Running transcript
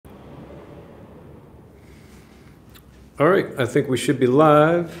All right, I think we should be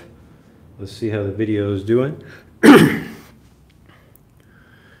live. Let's see how the video is doing. And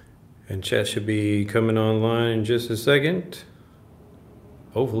chat should be coming online in just a second.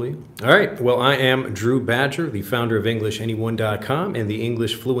 Hopefully. All right, well, I am Drew Badger, the founder of EnglishAnyone.com and the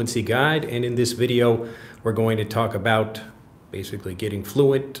English Fluency Guide. And in this video, we're going to talk about basically getting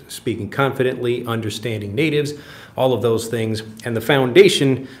fluent, speaking confidently, understanding natives, all of those things. And the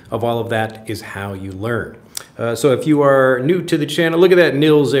foundation of all of that is how you learn. So if you are new to the channel, look at that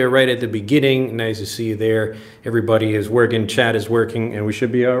Nils there right at the beginning. Nice to see you there. Everybody is working, chat is working, and we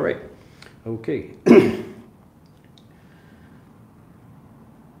should be all right. Okay.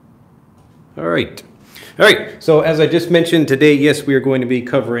 All right. All right, so as I just mentioned today, yes, we are going to be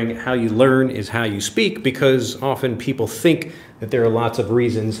covering how you learn is how you speak, because often people think that there are lots of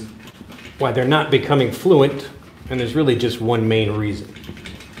reasons why they're not becoming fluent, and there's really just one main reason.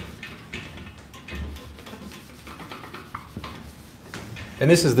 And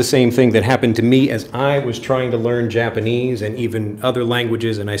this is the same thing that happened to me as I was trying to learn Japanese and even other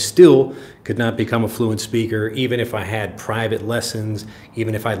languages, and I still could not become a fluent speaker, even if I had private lessons,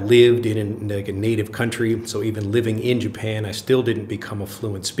 even if I lived in a native country. So even living in Japan, I still didn't become a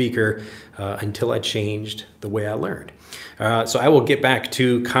fluent speaker until I changed the way I learned. So I will get back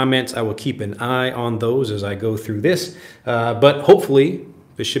to comments. I will keep an eye on those as I go through this, but hopefully,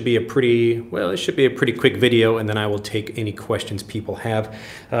 this should be a pretty quick video, and then I will take any questions people have.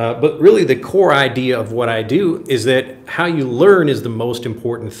 But really the core idea of what I do is that how you learn is the most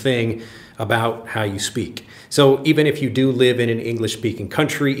important thing about how you speak. So even if you do live in an English-speaking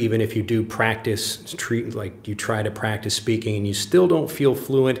country, even if you do practice, you try to practice speaking and you still don't feel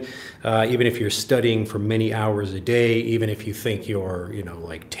fluent, even if you're studying for many hours a day, even if you think you're,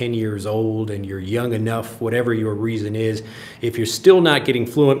 like 10 years old and you're young enough, whatever your reason is, if you're still not getting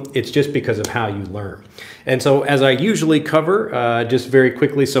fluent, it's just because of how you learn. And so as I usually cover, just very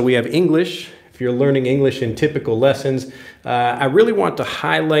quickly, so we have English. If you're learning English in typical lessons, I really want to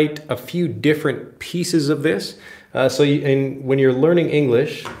highlight a few different pieces of this. When you're learning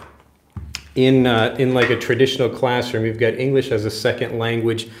English in like a traditional classroom, you've got English as a second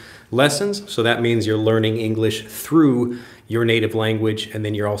language lessons. So that means you're learning English through your native language, and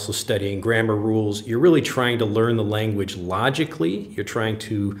then you're also studying grammar rules. You're really trying to learn the language logically. You're trying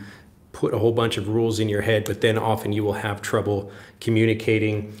to put a whole bunch of rules in your head, but then often you will have trouble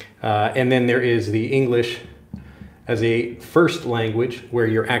communicating. And then there is the English as a first language, where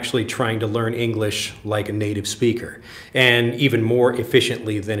you're actually trying to learn English like a native speaker, and even more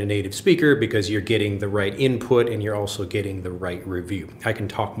efficiently than a native speaker, because you're getting the right input and you're also getting the right review. I can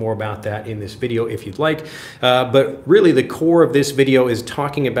talk more about that in this video if you'd like, but really the core of this video is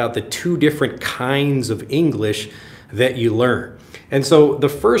talking about the two different kinds of English that you learn. And so the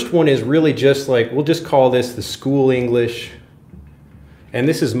first one is really just like, we'll just call this the school English. And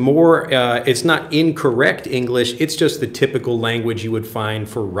this is more, it's not incorrect English, it's just the typical language you would find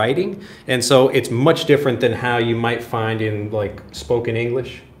for writing. And so it's much different than how you might find in like spoken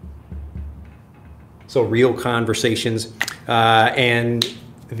English. So real conversations. And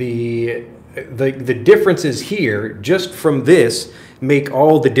the differences here, just from this, make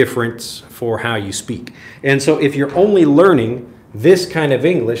all the difference for how you speak. And so if you're only learning this kind of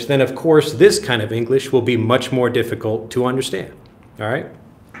English, then of course this kind of English will be much more difficult to understand. All right.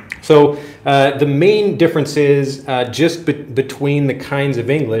 So the main difference is just between the kinds of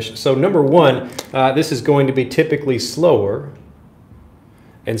English. So number one, this is going to be typically slower.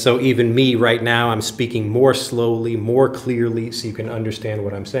 And so even me right now, I'm speaking more slowly, more clearly, so you can understand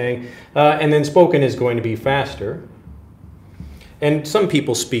what I'm saying. And then spoken is going to be faster. And some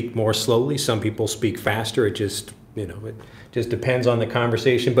people speak more slowly, some people speak faster. It just, it just depends on the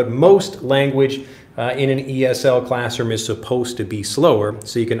conversation. But most language in an ESL classroom is supposed to be slower,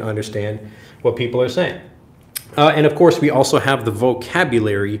 so you can understand what people are saying. And of course, we also have the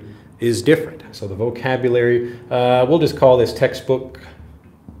vocabulary is different. So the vocabulary, we'll just call this textbook.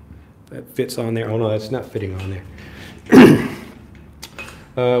 That fits on there. Oh no, that's not fitting on there.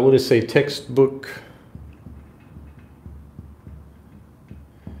 We'll just say textbook.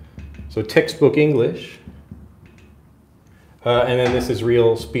 So textbook English. And then this is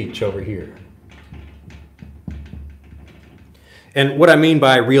real speech over here. And what I mean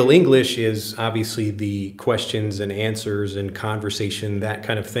by real English is obviously the questions and answers and conversation, that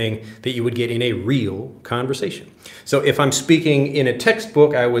kind of thing that you would get in a real conversation. So if I'm speaking in a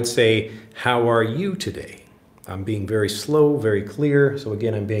textbook, I would say, "How are you today?" I'm being very slow, very clear. So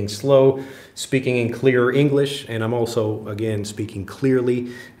again, I'm being slow, speaking in clearer English, and I'm also, again, speaking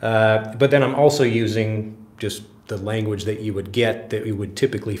clearly. But then I'm also using just the language that you would get, that you would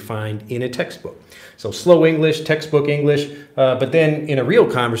typically find in a textbook. So slow English, textbook English, but then in a real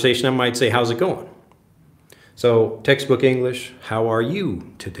conversation, I might say, how's it going? So textbook English, how are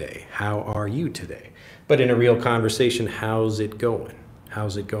you today? How are you today? But in a real conversation, how's it going?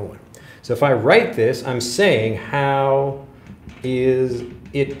 How's it going? So if I write this, I'm saying, how is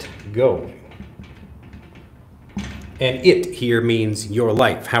it going? And it here means your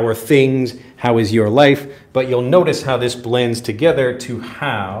life. How are things? How is your life? But you'll notice how this blends together to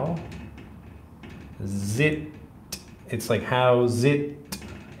how it. It's like, how's it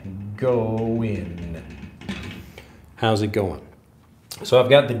going? How's it going? So I've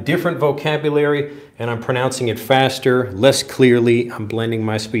got the different vocabulary and I'm pronouncing it faster, less clearly. I'm blending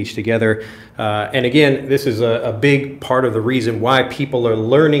my speech together. And again, this is a big part of the reason why people are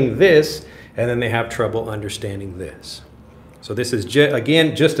learning this and then they have trouble understanding this. So this is,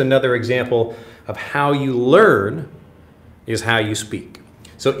 again, just another example of how you learn is how you speak.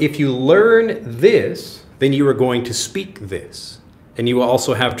 So if you learn this, then you are going to speak this. And you will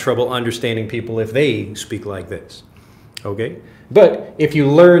also have trouble understanding people if they speak like this. Okay? But if you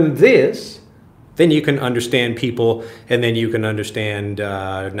learn this, then you can understand people, and then you can understand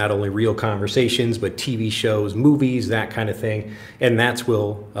not only real conversations, but TV shows, movies, that kind of thing. And that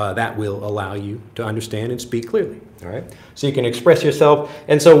will allow you to understand and speak clearly. All right? So you can express yourself.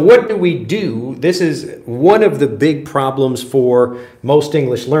 And so what do we do? This is one of the big problems for most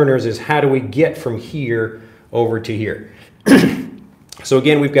English learners is how do we get from here over to here? So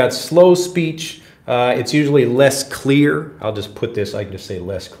again, we've got slow speech. It's usually less clear. I'll just put this, I can just say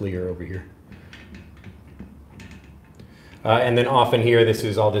less clear over here. And then often here, this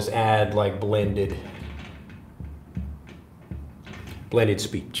is, I'll just add like blended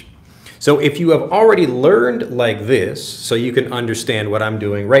speech. So if you have already learned like this, so you can understand what I'm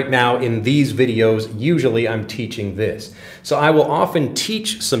doing right now in these videos, usually I'm teaching this. So I will often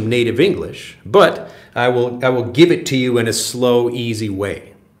teach some native English, but I will give it to you in a slow, easy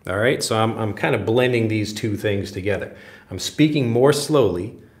way. All right, so I'm kind of blending these two things together. I'm speaking more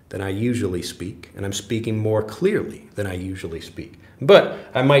slowly than I usually speak, and I'm speaking more clearly than I usually speak. But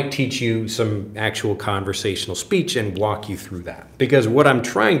I might teach you some actual conversational speech and walk you through that. Because what I'm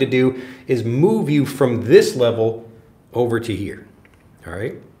trying to do is move you from this level over to here. All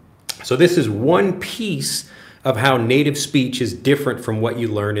right? So this is one piece of how native speech is different from what you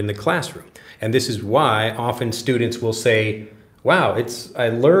learned in the classroom. And this is why often students will say, wow, I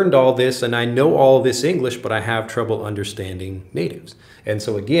learned all this and I know all this English, but I have trouble understanding natives. And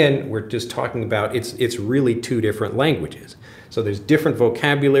so again, we're just talking about it's really two different languages. So there's different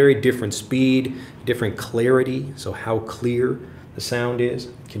vocabulary, different speed, different clarity. So how clear the sound is.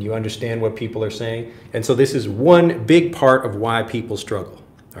 Can you understand what people are saying? And so this is one big part of why people struggle.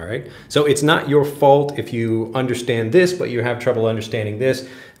 All right. So it's not your fault if you understand this, but you have trouble understanding this.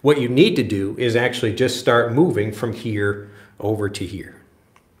 What you need to do is actually just start moving from here over to here.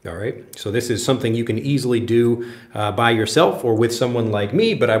 All right, so this is something you can easily do by yourself or with someone like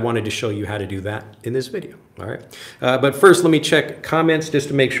me, but I wanted to show you how to do that in this video. All right, but first let me check comments just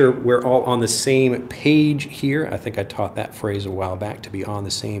to make sure we're all on the same page here. I think I taught that phrase a while back, to be on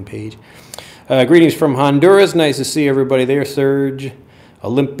the same page. Greetings from Honduras. Nice to see everybody there. Serge,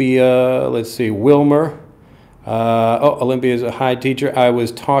 Olympia, let's see, Wilmer. Oh, Olympia is a hi teacher. I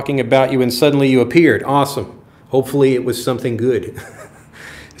was talking about you and suddenly you appeared. Awesome. Hopefully it was something good.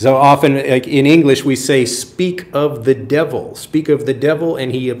 So often, like in English, we say, speak of the devil. Speak of the devil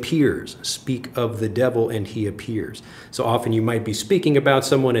and he appears. Speak of the devil and he appears. So often you might be speaking about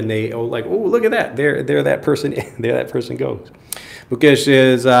someone and they, oh, like, oh, look at that. There that person, there that person goes. Mukesh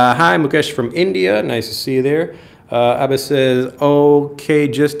says, hi, Mukesh from India. Nice to see you there. Abba says, okay,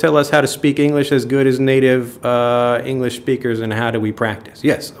 just tell us how to speak English as good as native English speakers and how do we practice?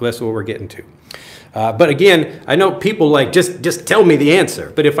 Yes, that's what we're getting to. But again, I know people like, just tell me the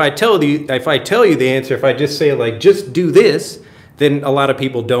answer. But if I tell you the answer, if I just say like, just do this, then a lot of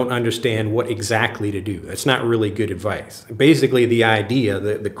people don't understand what exactly to do. That's not really good advice. Basically, the idea,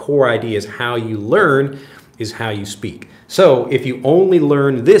 the core idea is how you learn is how you speak. So if you only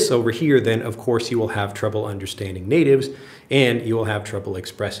learn this over here, then of course you will have trouble understanding natives and you will have trouble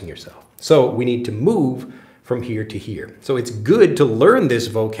expressing yourself. So we need to move from here to here. So it's good to learn this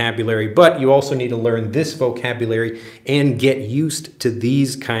vocabulary, but you also need to learn this vocabulary and get used to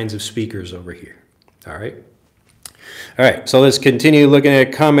these kinds of speakers over here. All right. All right, so let's continue looking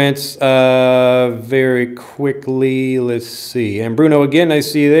at comments very quickly. Let's see. And Bruno, again, I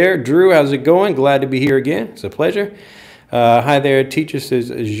see you there. Drew, how's it going? Glad to be here again. It's a pleasure. Hi there, teacher, says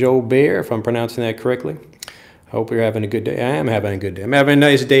Jobert, if I'm pronouncing that correctly. Hope you're having a good day. I am having a good day. I'm having a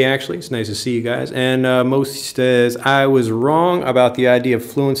nice day, actually. It's nice to see you guys. And Most says, I was wrong about the idea of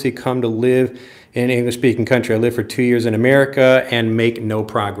fluency. Come to live in an English-speaking country. I lived for 2 years in America and make no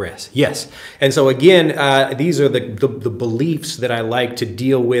progress. Yes. And so again, these are the beliefs that I like to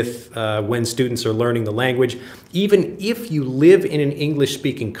deal with when students are learning the language. Even if you live in an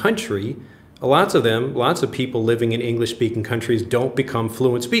English-speaking country, lots of people living in English-speaking countries don't become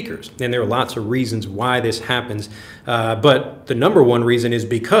fluent speakers. And there are lots of reasons why this happens. But the number one reason is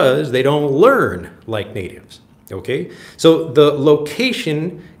because they don't learn like natives. Okay, so the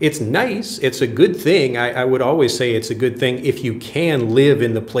location, it's nice, it's a good thing. I would always say it's a good thing if you can live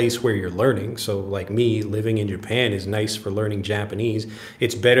in the place where you're learning. So like me, living in Japan is nice for learning Japanese.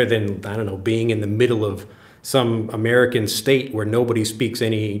 It's better than, I don't know, being in the middle of some American state where nobody speaks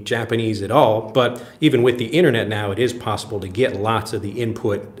any Japanese at all. But even with the internet now, it is possible to get lots of the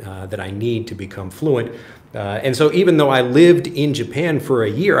input that I need to become fluent. And so even though I lived in Japan for a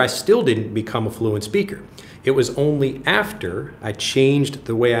year, I still didn't become a fluent speaker. It was only after I changed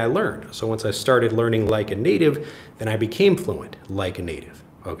the way I learned. So once I started learning like a native, then I became fluent like a native.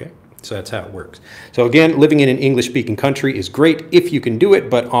 Okay, so that's how it works. So again, living in an English-speaking country is great if you can do it,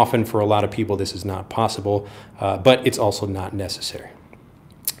 but often for a lot of people this is not possible, but it's also not necessary.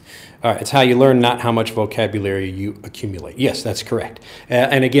 All right, it's how you learn, not how much vocabulary you accumulate. Yes, that's correct.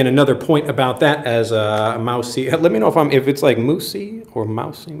 And again, another point about that as mousy, let me know if it's like moosey or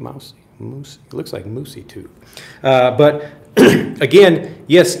mousy. Moosey. It looks like moosey too. But again,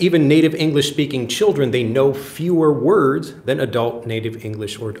 yes, even native English-speaking children, they know fewer words than adult native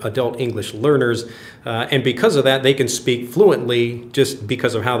English or adult English learners. And because of that, they can speak fluently just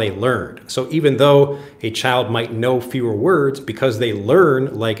because of how they learned. So even though a child might know fewer words, because they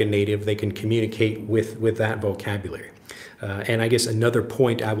learn like a native, they can communicate with that vocabulary. And I guess another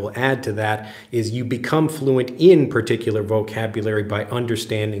point I will add to that is you become fluent in particular vocabulary by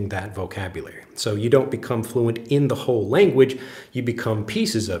understanding that vocabulary. So you don't become fluent in the whole language, you become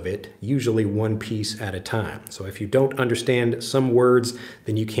pieces of it, usually one piece at a time. So if you don't understand some words,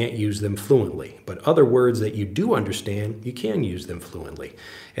 then you can't use them fluently. But other words that you do understand, you can use them fluently.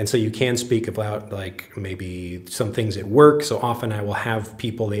 And so you can speak about like maybe some things at work. So often I will have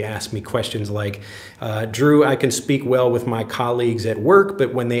people, they ask me questions like, Drew, I can speak well with my colleagues at work,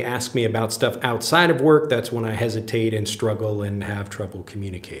 but when they ask me about stuff outside of work, that's when I hesitate and struggle and have trouble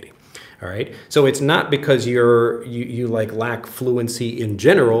communicating. All right. So it's not because you like lack fluency in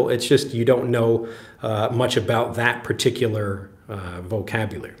general. It's just you don't know much about that particular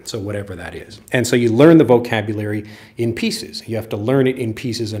vocabulary. So whatever that is. And so you learn the vocabulary in pieces. You have to learn it in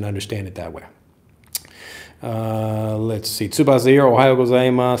pieces and understand it that way. Let's see. Tsubazir, Ohayo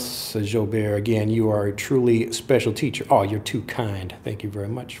gozaimasu. Jobert, again, you are a truly special teacher. Oh, you're too kind. Thank you very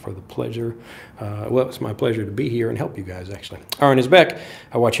much for the pleasure. Well, it's my pleasure to be here and help you guys, actually. Aaron is back.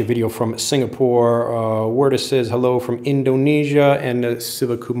 I watch your video from Singapore. Werda says hello from Indonesia. And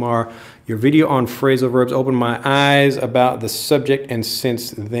Siva Kumar, your video on phrasal verbs opened my eyes about the subject and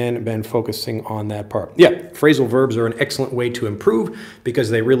since then been focusing on that part. Yeah, phrasal verbs are an excellent way to improve because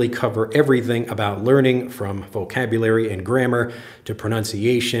they really cover everything about learning from vocabulary and grammar to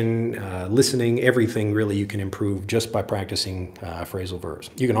pronunciation, listening, everything really you can improve just by practicing phrasal verbs.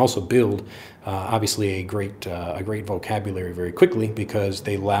 You can also build obviously a great vocabulary very quickly because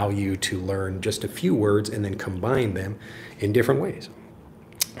they allow you to learn just a few words and then combine them in different ways.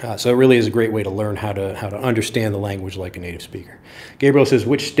 So it really is a great way to learn how to understand the language like a native speaker. Gabriel says,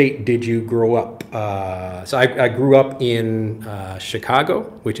 which state did you grow up? So I grew up in Chicago,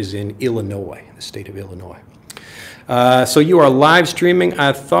 which is in Illinois, the state of Illinois. So you are live streaming.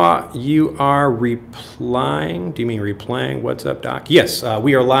 I thought you are replying. Do you mean replying? What's up, Doc? Yes,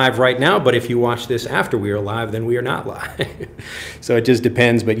 we are live right now, but if you watch this after we are live, then we are not live. So it just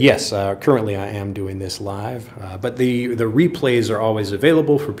depends. But yes, currently I am doing this live. But the replays are always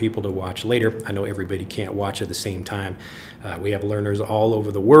available for people to watch later. I know everybody can't watch at the same time. We have learners all over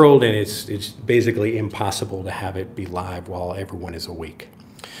the world, and it's basically impossible to have it be live while everyone is awake.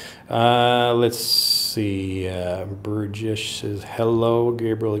 Let's see. Burgess says hello.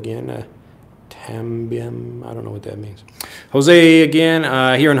 Gabriel again. Tambium. I don't know what that means. Jose again.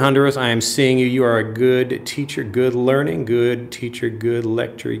 Here in Honduras, I am seeing you. You are a good teacher, good learning, good teacher, good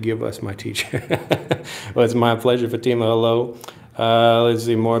lecturer. Give us my teacher. Well, it's my pleasure. Fatima, hello. Let's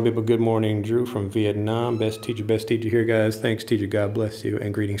see, more people. Good morning, Drew from Vietnam. Best teacher here, guys. Thanks, teacher. God bless you.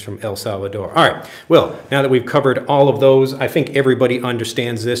 And greetings from El Salvador. All right. Well, now that we've covered all of those, I think everybody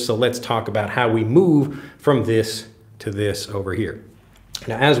understands this. So let's talk about how we move from this to this over here.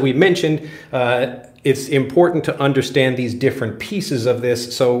 Now, as we mentioned, it's important to understand these different pieces of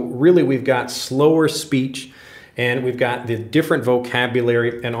this. So really, we've got slower speech And we've got the different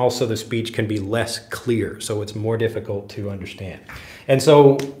vocabulary, and also the speech can be less clear, so it's more difficult to understand. And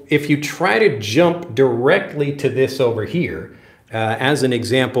so if you try to jump directly to this over here, as an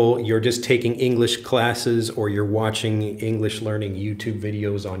example, you're just taking English classes or you're watching English learning YouTube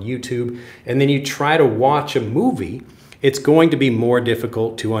videos on YouTube, and then you try to watch a movie, it's going to be more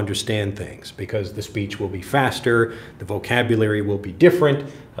difficult to understand things because the speech will be faster, the vocabulary will be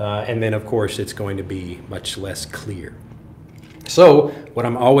different, and then of course it's going to be much less clear. So what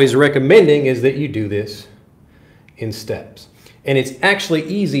I'm always recommending is that you do this in steps. And it's actually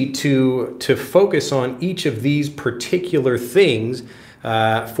easy to focus on each of these particular things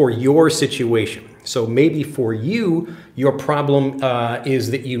for your situation. So maybe for you, your problem is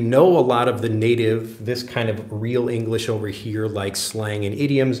that you know a lot of the native, this kind of real English over here, like slang and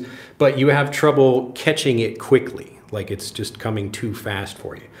idioms, but you have trouble catching it quickly, like it's just coming too fast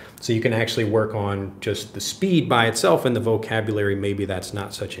for you. So you can actually work on just the speed by itself, and the vocabulary, maybe that's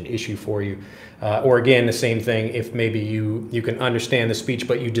not such an issue for you. Or again, the same thing, if maybe you can understand the speech,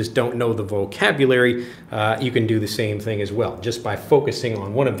 but you just don't know the vocabulary, you can do the same thing as well, just by focusing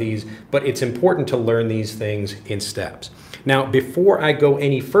on one of these. But it's important to learn these things in steps. Now, before I go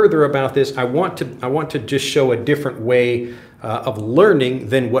any further about this, I want to just show a different way of learning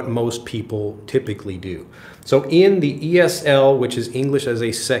than what most people typically do. So in the ESL, which is English as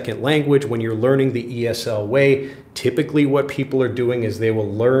a second language, when you're learning the ESL way, typically what people are doing is they will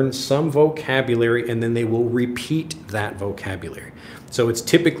learn some vocabulary and then they will repeat that vocabulary. So it's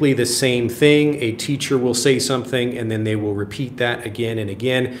typically the same thing. A teacher will say something and then they will repeat that again and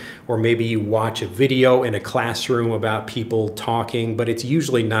again. Or maybe you watch a video in a classroom about people talking, but it's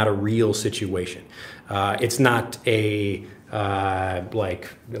usually not a real situation. It's not a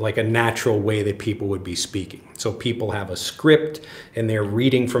like a natural way that people would be speaking. So people have a script and they're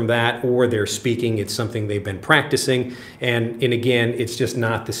reading from that, or they're speaking, it's something they've been practicing. And again, it's just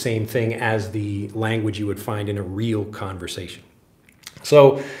not the same thing as the language you would find in a real conversation.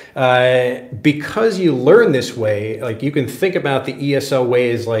 So because you learn this way, like you can think about the ESL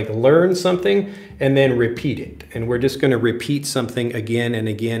way as like learn something and then repeat it. And we're just going to repeat something again and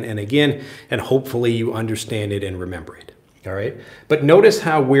again and again, and hopefully you understand it and remember it. All right. But notice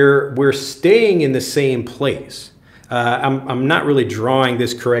how we're staying in the same place. I'm not really drawing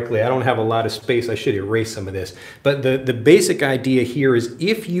this correctly. I don't have a lot of space. I should erase some of this. But the basic idea here is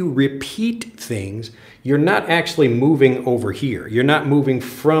if you repeat things, you're not actually moving over here. You're not moving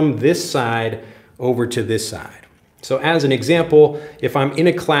from this side over to this side. So as an example, if I'm in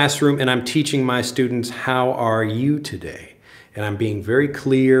a classroom and I'm teaching my students, how are you today? And I'm being very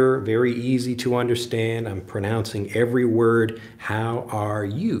clear, very easy to understand. I'm pronouncing every word. How are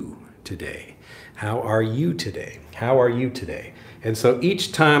you today? How are you today? How are you today? And so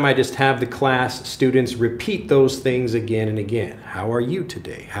each time I just have the class students repeat those things again and again. How are you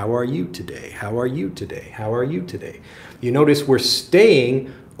today? How are you today? How are you today? How are you today? You notice we're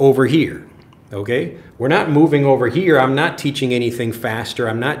staying over here. Okay, we're not moving over here. I'm not teaching anything faster.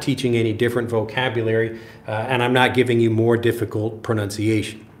 I'm not teaching any different vocabulary, and I'm not giving you more difficult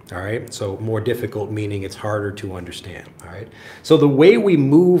pronunciation. All right, so more difficult meaning it's harder to understand. All right, so the way we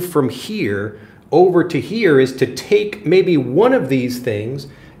move from here over to here is to take maybe one of these things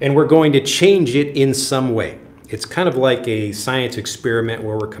and we're going to change it in some way. It's kind of like a science experiment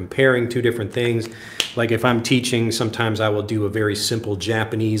where we're comparing two different things. Like if I'm teaching, sometimes I will do a very simple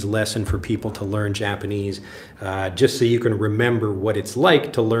Japanese lesson for people to learn Japanese, just so you can remember what it's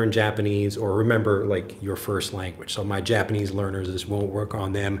like to learn Japanese, or remember like your first language. So my Japanese learners, this won't work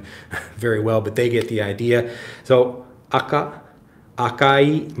on them very well, but they get the idea. So aka,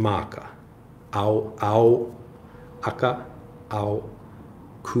 akai maka, ao, ao, aka, ao,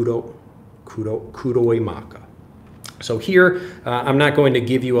 kuro, kuroi maka. So here, I'm not going to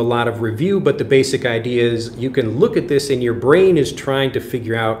give you a lot of review, but the basic idea is you can look at this and your brain is trying to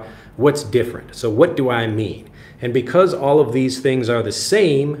figure out what's different. So what do I mean? And because all of these things are the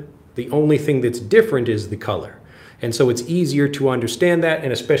same, the only thing that's different is the color. And so it's easier to understand that,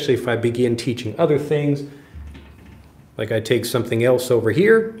 and especially if I begin teaching other things, like I take something else over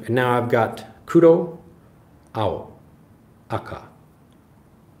here, and now I've got kuro, ao, aka,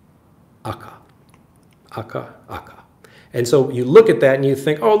 aka, aka, aka. And so you look at that and you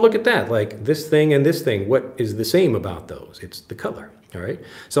think, oh, look at that, like this thing and this thing, what is the same about those? It's the color, all right?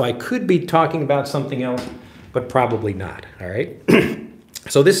 So I could be talking about something else, but probably not, all right?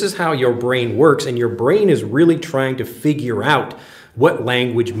 So this is how your brain works, and your brain is really trying to figure out what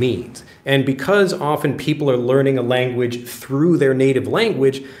language means. And because often people are learning a language through their native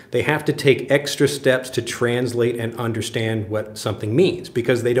language, they have to take extra steps to translate and understand what something means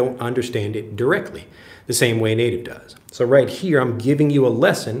because they don't understand it directly the same way native does. So right here, I'm giving you a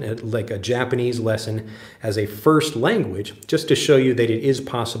lesson, like a Japanese lesson as a first language, just to show you that it is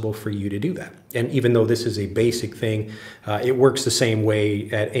possible for you to do that. And even though this is a basic thing, it works the same way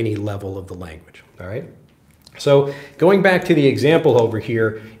at any level of the language, all right? So going back to the example over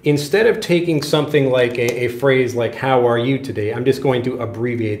here, instead of taking something like a phrase like, how are you today? I'm just going to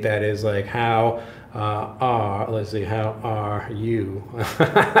abbreviate that as like, how let's see, how are you?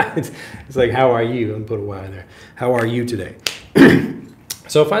 it's like, how are you? And put a Y in there. How are you today?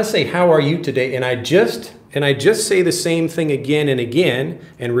 So if I say, how are you today? And I just say the same thing again and again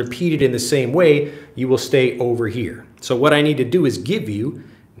and repeat it in the same way, you will stay over here. So what I need to do is give you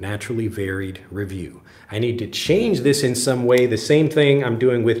naturally varied review. I need to change this in some way, the same thing I'm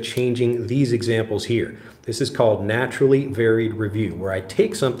doing with changing these examples here. This is called naturally varied review, where I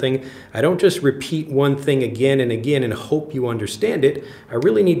take something, I don't just repeat one thing again and again and hope you understand it. I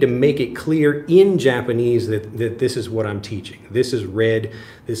really need to make it clear in Japanese that this is what I'm teaching. This is red,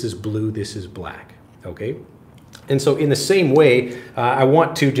 this is blue, this is black, okay? And so in the same way, I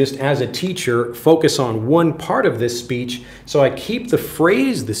want to just as a teacher focus on one part of this speech, so I keep the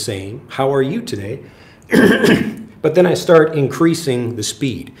phrase the same, how are you today? But then I start increasing the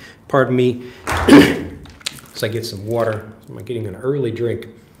speed. Pardon me. So I get some water. I'm getting an early drink.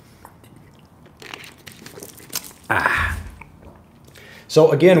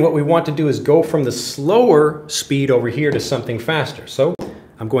 So again, what we want to do is go from the slower speed over here to something faster. So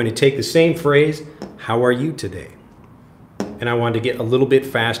I'm going to take the same phrase, how are you today? And I want to get a little bit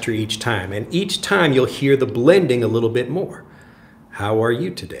faster each time. And each time you'll hear the blending a little bit more. How are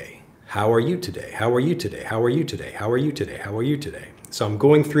you today? How are you today? How are you today? How are you today? How are you today? How are you today? So I'm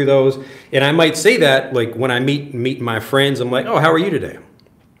going through those, and I might say that like when I meet my friends, I'm like, oh, how are you today?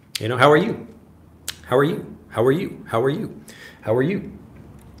 You know, how are you? How are you? How are you? How are you? How are you?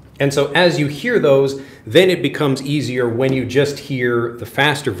 And so as you hear those, then it becomes easier when you just hear the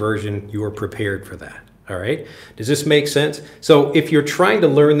faster version, you are prepared for that. All right. Does this make sense? So if you're trying to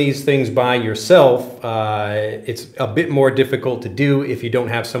learn these things by yourself, it's a bit more difficult to do if you don't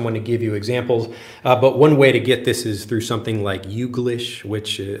have someone to give you examples. But one way to get this is through something like Youglish,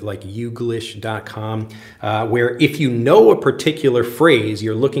 which like youglish.com, where if you know a particular phrase,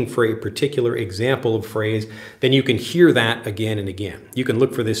 you're looking for a particular example of phrase, then you can hear that again and again. You can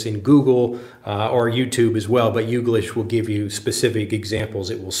look for this in Google or YouTube as well, but Youglish will give you specific examples.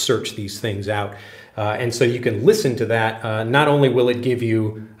 It will search these things out. And so you can listen to that. Not only will it give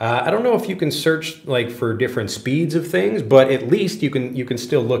you, I don't know if you can search like for different speeds of things, but at least you can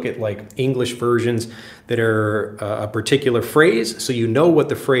still look at like English versions that are a particular phrase, so you know what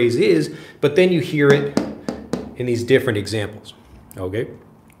the phrase is, but then you hear it in these different examples, okay?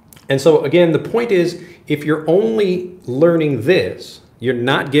 And so again, the point is, if you're only learning this, you're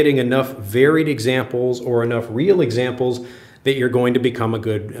not getting enough varied examples or enough real examples that you're going to become a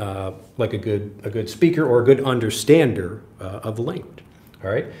good, like a good speaker or a good understander of the language. All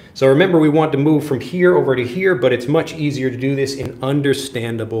right. So remember, we want to move from here over to here, but it's much easier to do this in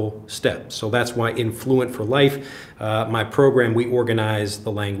understandable steps. So that's why in Fluent for Life, my program, we organize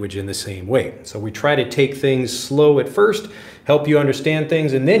the language in the same way. So we try to take things slow at first, help you understand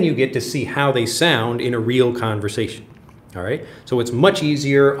things, and then you get to see how they sound in a real conversation. All right, so it's much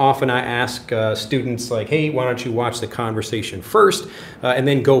easier. Often I ask students like, hey, why don't you watch the conversation first and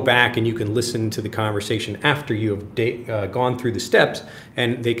then go back and you can listen to the conversation after you have gone through the steps,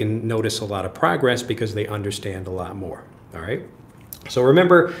 and they can notice a lot of progress because they understand a lot more. All right, so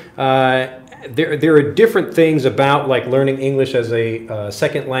remember, there are different things about like learning English as a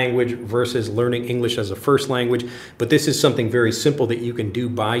second language versus learning English as a first language, but this is something very simple that you can do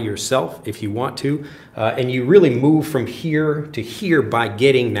by yourself if you want to, and you really move from here to here by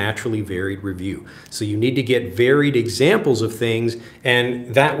getting naturally varied review. So you need to get varied examples of things,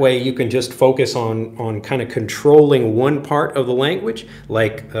 and that way you can just focus on kind of controlling one part of the language,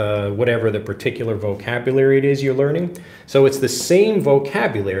 like whatever the particular vocabulary it is you're learning. So it's the same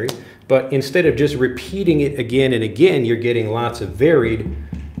vocabulary, but instead of just repeating it again and again, you're getting lots of varied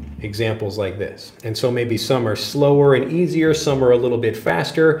examples like this. And so maybe some are slower and easier, some are a little bit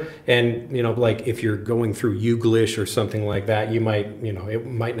faster. And, you know, like if you're going through Youglish or something like that, you might, you know, it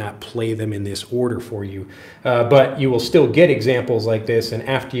might not play them in this order for you. But you will still get examples like this. And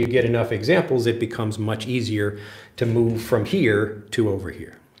after you get enough examples, it becomes much easier to move from here to over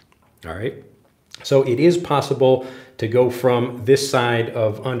here. All right. So it is possible to go from this side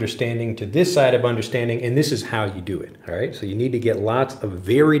of understanding to this side of understanding, and this is how you do it, all right? So you need to get lots of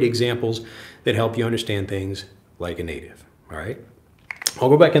varied examples that help you understand things like a native, all right? I'll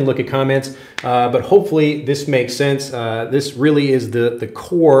go back and look at comments, but hopefully this makes sense. This really is the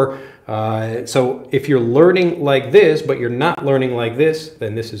core. So if you're learning like this, but you're not learning like this,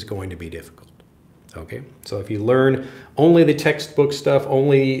 then this is going to be difficult. Okay, so if you learn only the textbook stuff,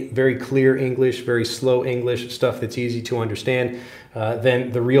 only very clear English, very slow English, stuff that's easy to understand, then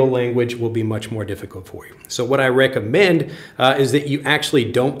the real language will be much more difficult for you. So what I recommend is that you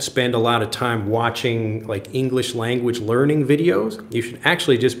actually don't spend a lot of time watching like English language learning videos. You should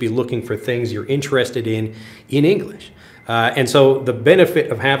actually just be looking for things you're interested in English. And so the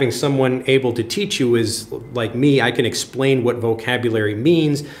benefit of having someone able to teach you is, like me, I can explain what vocabulary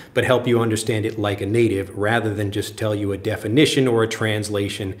means, but help you understand it like a native, rather than just tell you a definition or a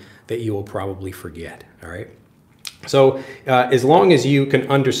translation that you will probably forget, all right? So as long as you can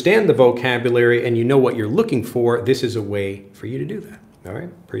understand the vocabulary and you know what you're looking for, this is a way for you to do that, all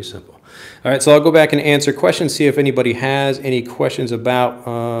right? Pretty simple. All right, so I'll go back and answer questions, see if anybody has any questions about,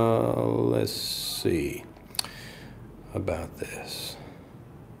 let's see. About this.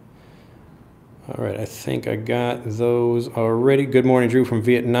 All right, I think I got those already. Good morning, Drew from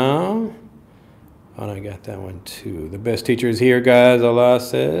Vietnam. Oh, and I got that one too. The best teacher is here, guys, Allah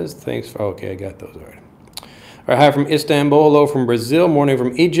says. Thanks for, okay, I got those already. All right, hi from Istanbul, hello from Brazil, morning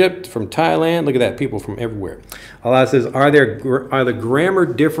from Egypt, from Thailand. Look at that, people from everywhere. Allah says, are the grammar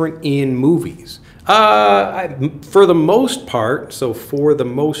different in movies? For the most part,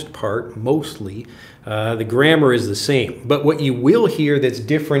 mostly, the grammar is the same. But what you will hear that's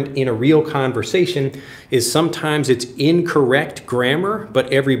different in a real conversation is sometimes it's incorrect grammar,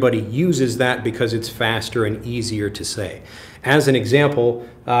 but everybody uses that because it's faster and easier to say. As an example,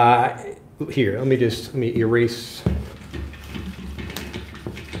 here, let me erase.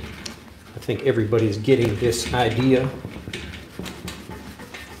 I think everybody's getting this idea.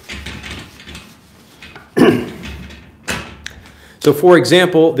 So for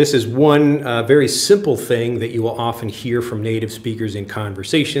example, this is one very simple thing that you will often hear from native speakers in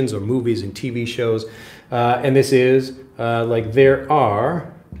conversations or movies and TV shows. And this is like there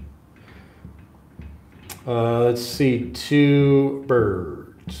are, let's see, two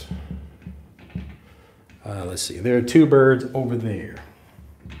birds. Let's see, there are two birds over there.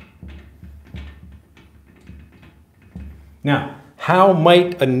 Now, how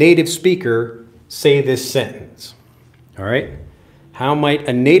might a native speaker say this sentence? All right? How might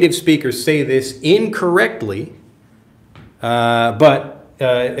a native speaker say this incorrectly?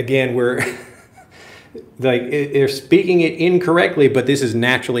 Again, we're like they're speaking it incorrectly, but this is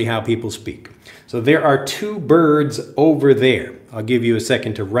naturally how people speak. So there are two birds over there. I'll give you a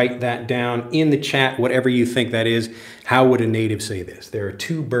second to write that down in the chat, whatever you think that is. How would a native say this? There are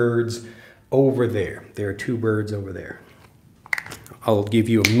two birds over there. There are two birds over there. I'll give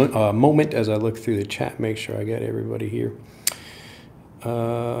you a moment as I look through the chat, make sure I got everybody here.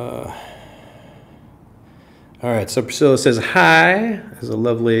 All right, so Priscilla says, hi. There's a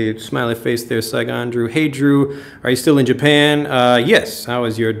lovely smiley face there, Saigon Drew. Hey, Drew, are you still in Japan? Yes. How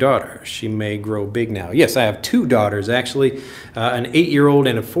is your daughter? She may grow big now. Yes, I have two daughters, actually, an 8-year-old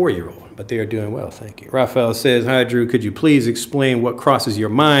and a 4-year-old, but they are doing well, thank you. Raphael says, hi, Drew, could you please explain what crosses your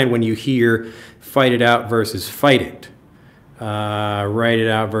mind when you hear fight it out versus fight it? Write it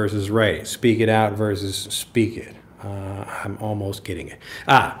out versus write it. Speak it out versus speak it. I'm almost getting it.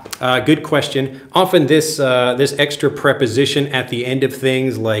 Good question. Often this extra preposition at the end of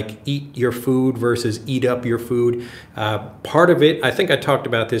things, like eat your food versus eat up your food, part of it, I think I talked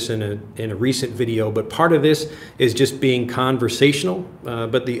about this in a recent video, but part of this is just being conversational,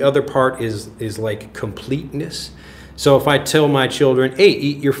 but the other part is like completeness. So if I tell my children, hey,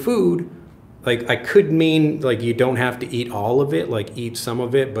 eat your food, like I could mean like you don't have to eat all of it, like eat some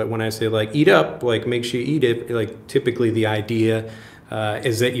of it, but when I say like eat up, like make sure you eat it, like typically the idea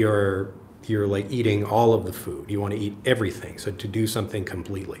is that you're like eating all of the food. You want to eat everything, so to do something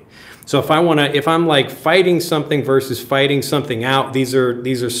completely. So if I'm like fighting something versus fighting something out, these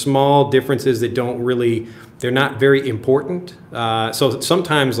are small differences that they're not very important. So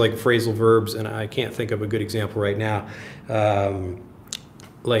sometimes like phrasal verbs, and I can't think of a good example right now,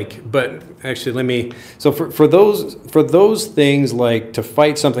 but actually so for those things, like to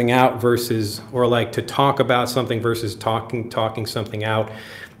fight something out versus, or like to talk about something versus talking something out,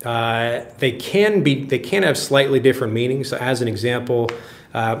 they can have slightly different meanings. So as an example,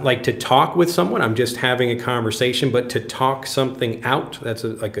 Like to talk with someone, I'm just having a conversation, but to talk something out, that's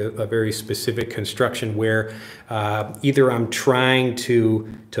like a very specific construction where either I'm trying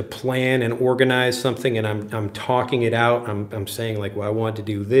to plan and organize something and I'm talking it out. I'm saying like, well, I want to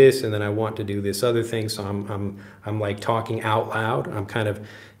do this and then I want to do this other thing. So I'm like talking out loud. I'm kind of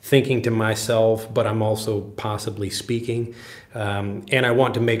thinking to myself, but I'm also possibly speaking. And I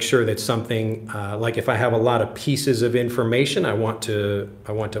want to make sure that something, like if I have a lot of pieces of information, I want to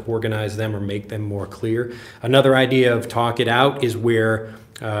organize them or make them more clear. Another idea of talk it out is where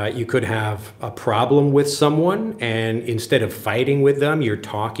you could have a problem with someone, and instead of fighting with them, you're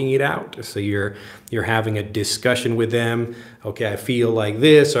talking it out. So you're having a discussion with them. Okay, I feel like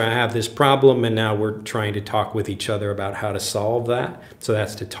this, or I have this problem, and now we're trying to talk with each other about how to solve that. So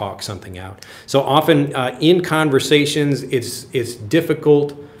that's to talk something out. So often in conversations, it's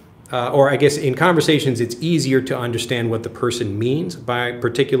difficult, or I guess in conversations, it's easier to understand what the person means by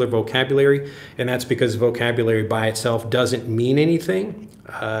particular vocabulary, and that's because vocabulary by itself doesn't mean anything.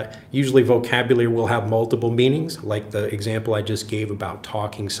 Usually vocabulary will have multiple meanings, like the example I just gave about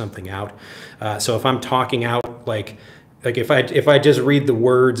talking something out. So if I'm talking out, like if I just read the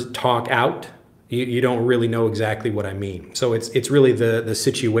words talk out, you don't really know exactly what I mean. So it's really the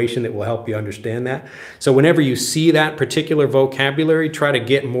situation that will help you understand that. So whenever you see that particular vocabulary, try to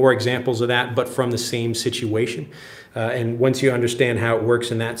get more examples of that, but from the same situation. And once you understand how it works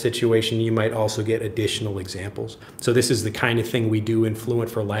in that situation, you might also get additional examples. So this is the kind of thing we do in Fluent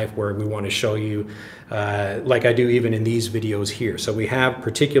for Life, where we want to show you, like I do even in these videos here. So we have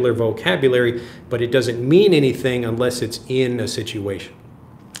particular vocabulary, but it doesn't mean anything unless it's in a situation.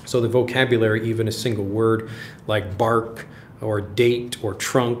 So the vocabulary, even a single word like bark or date or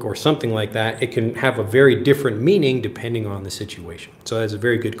trunk or something like that, it can have a very different meaning depending on the situation. So that's a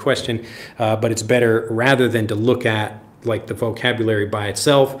very good question, but it's better rather than to look at like the vocabulary by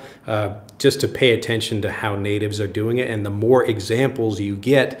itself, just to pay attention to how natives are doing it. And the more examples you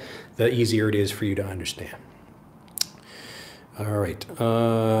get, the easier it is for you to understand. All right,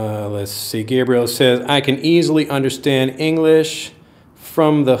 let's see. Gabriel says, I can easily understand English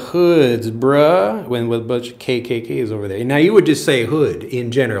from the hoods, bruh, when with a bunch of KKKs over there. Now, you would just say hood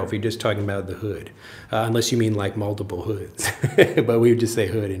in general if you're just talking about the hood, unless you mean like multiple hoods. But we would just say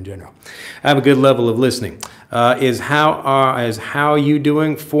hood in general. I have a good level of listening. Is how you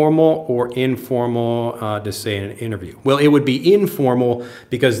doing formal or informal to say in an interview? Well, it would be informal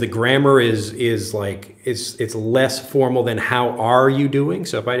because the grammar is like, it's less formal than how are you doing.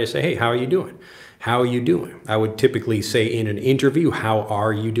 So if I just say, hey, how are you doing? How are you doing? I would typically say in an interview, how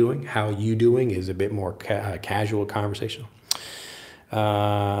are you doing? How you doing is a bit more casual, conversational.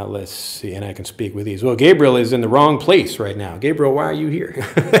 Let's see, and I can speak with ease. Well, Gabriel is in the wrong place right now. Gabriel, why are you here?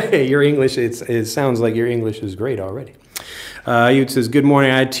 Your English, it sounds like your English is great already. Youth says, good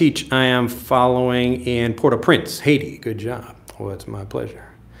morning, I teach. I am following in Port-au-Prince, Haiti. Good job. Well, it's my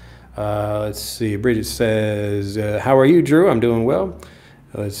pleasure. Let's see, Bridget says, how are you, Drew? I'm doing well.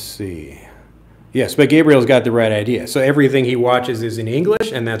 Let's see. Yes, but Gabriel's got the right idea. So everything he watches is in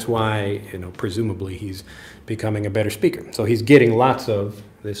English, and that's why, presumably he's becoming a better speaker. So he's getting lots of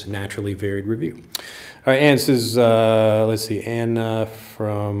this naturally varied review. All right, Ann says, let's see, Anna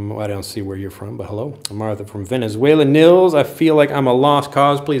from, I don't see where you're from, but hello. Martha from Venezuela. Nils, I feel like I'm a lost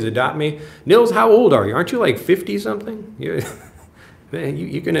cause. Please adopt me. Nils, how old are you? Aren't you like 50-something?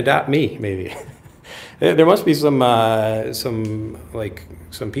 You can adopt me, maybe. There must be some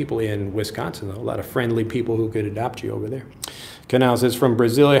people in Wisconsin, though. A lot of friendly people who could adopt you over there. Canal says from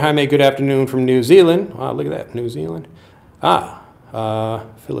Brazil. Jaime, good afternoon from New Zealand. Wow, look at that, New Zealand.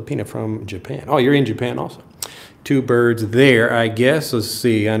 Filipina from Japan. Oh, you're in Japan also. Two birds there, I guess. Let's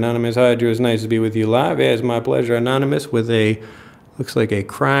see. Anonymous, hi, Drew. It's nice to be with you live. Yeah, it's my pleasure. Anonymous with a, looks like a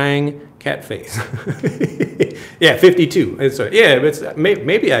crying cat face. Yeah, 52. Yeah,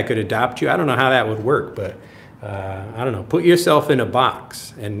 maybe I could adopt you. I don't know how that would work, but I don't know. Put yourself in a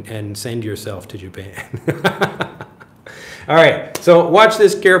box and send yourself to Japan. All right, so watch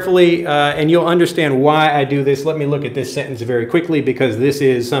this carefully, and you'll understand why I do this. Let me look at this sentence very quickly, because this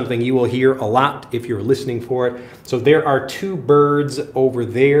is something you will hear a lot if you're listening for it. So there are two birds over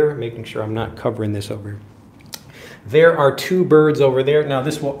there, making sure I'm not covering this over here. There are two birds over there. Now,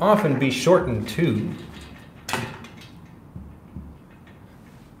 this will often be shortened to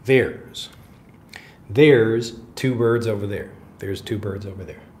theirs. There's two birds over there. There's two birds over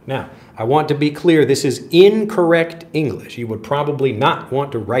there. Now, I want to be clear, this is incorrect English. You would probably not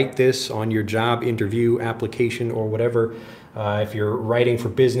want to write this on your job interview application or whatever. If you're writing for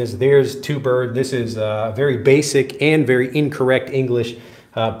business, there's two birds. This is very basic and very incorrect English,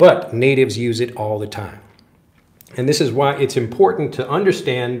 but natives use it all the time. And this is why it's important to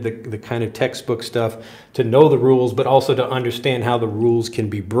understand the kind of textbook stuff, to know the rules, but also to understand how the rules can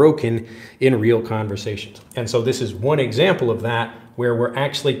be broken in real conversations. And so this is one example of that, where we're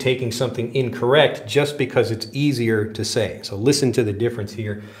actually taking something incorrect just because it's easier to say. So listen to the difference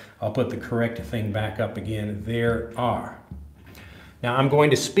here. I'll put the correct thing back up again. There are. Now I'm going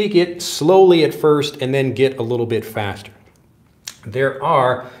to speak it slowly at first and then get a little bit faster. There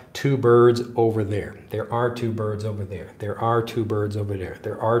are 2 birds over there. There are 2 birds over there. There are 2 birds over there.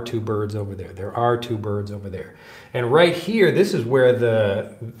 There are 2 birds over there. There are 2 birds over there. And right here, this is where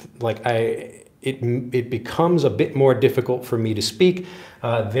it becomes a bit more difficult for me to speak.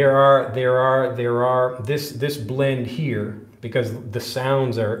 This blend here, because the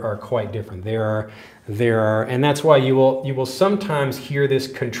sounds are quite different. There are, and that's why you will sometimes hear this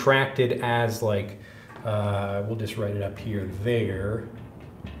contracted as like, we'll just write it up here, there.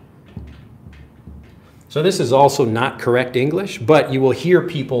 So this is also not correct English, but you will hear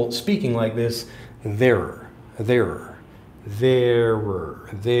people speaking like this, there, there, there,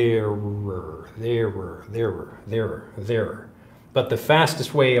 there, there, there, there, there. But the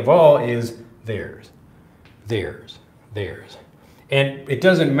fastest way of all is theirs, theirs, theirs. And it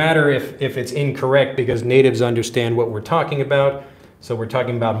doesn't matter if it's incorrect, because natives understand what we're talking about. So we're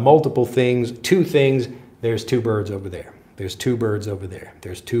talking about multiple things, 2 things. There's 2 birds over there. There's 2 birds over there.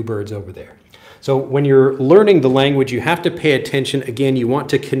 There's 2 birds over there. So when you're learning the language, you have to pay attention. Again, you want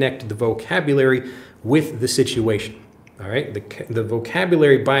to connect the vocabulary with the situation. All right? The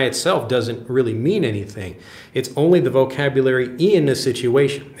vocabulary by itself doesn't really mean anything. It's only the vocabulary in a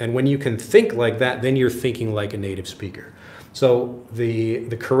situation. And when you can think like that, then you're thinking like a native speaker. So the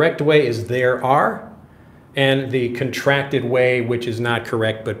correct way is there are, and the contracted way, which is not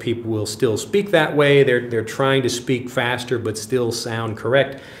correct, but people will still speak that way. They're trying to speak faster but still sound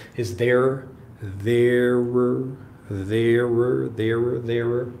correct, is there, there, there.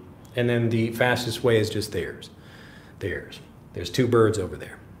 And then the fastest way is just theirs, theirs. There's 2 birds over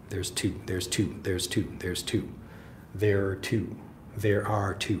there. There's 2, there's 2, there's 2, there's 2. There are 2, there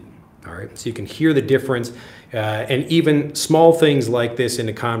are 2. All right, so you can hear the difference, and even small things like this in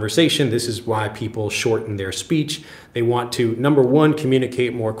a conversation. This is why people shorten their speech. They want to, number 1,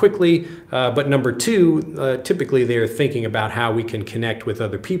 communicate more quickly, but number 2, typically they're thinking about how we can connect with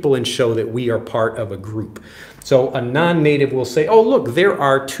other people and show that we are part of a group. So a non-native will say, oh, look, there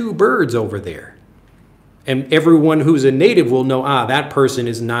are 2 birds over there. And everyone who's a native will know, that person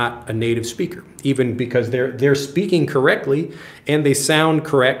is not a native speaker, even because they're speaking correctly and they sound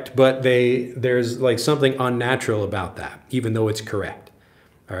correct, but there's like something unnatural about that, even though it's correct.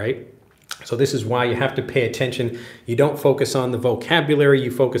 All right? So this is why you have to pay attention. You don't focus on the vocabulary, you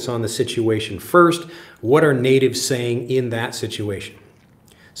focus on the situation first. What are natives saying in that situation?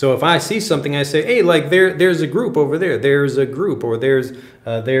 So if I see something, I say, hey, like there's a group over there. There's a group, or there's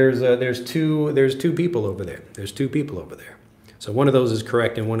 2 people over there. There's 2 people over there. So one of those is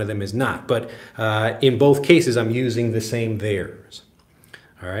correct and one of them is not. But in both cases, I'm using the same theirs.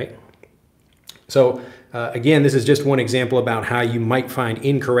 All right. So again, this is just one example about how you might find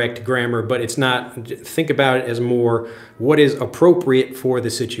incorrect grammar, but it's not. Think about it as more what is appropriate for the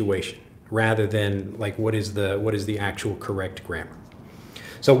situation, rather than like what is the actual correct grammar.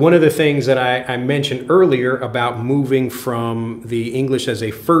 So one of the things that I mentioned earlier about moving from the English as a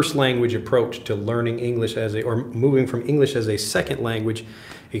first language approach to learning English or moving from English as a second language,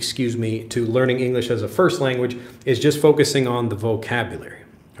 to learning English as a first language, is just focusing on the vocabulary.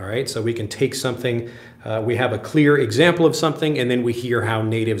 All right, so we can take something, we have a clear example of something, and then we hear how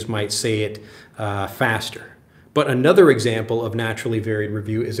natives might say it faster. But another example of naturally varied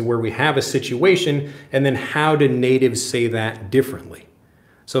review is where we have a situation, and then how do natives say that differently?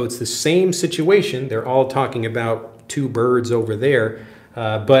 So it's the same situation. They're all talking about 2 birds over there,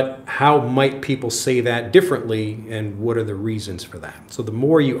 but how might people say that differently, and what are the reasons for that? So the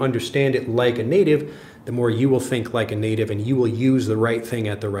more you understand it like a native, the more you will think like a native, and you will use the right thing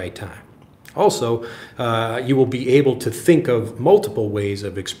at the right time. Also, you will be able to think of multiple ways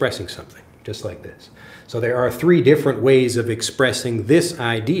of expressing something, just like this. So there are 3 different ways of expressing this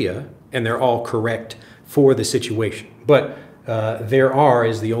idea, and they're all correct for the situation. But there are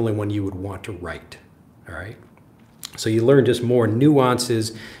is the only one you would want to write. All right. So you learn just more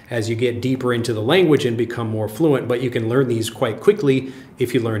nuances as you get deeper into the language and become more fluent, but you can learn these quite quickly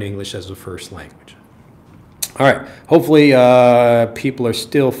if you learn English as a first language. All right. Hopefully people are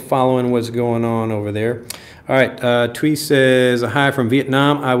still following what's going on over there. All right, Twee says, hi from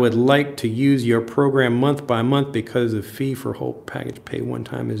Vietnam. I would like to use your program month by month because the fee for whole package pay one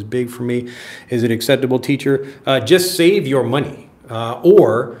time is big for me. Is it acceptable, teacher? Just save your money.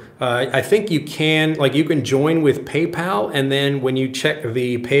 I think you can, like you can join with PayPal, and then when you check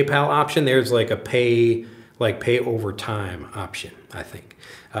the PayPal option, there's like a pay over time option, I think.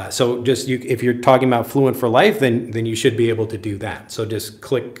 So just if you're talking about Fluent for Life, then you should be able to do that. So just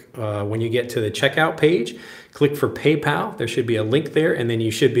click, when you get to the checkout page, click for PayPal. There should be a link there, and then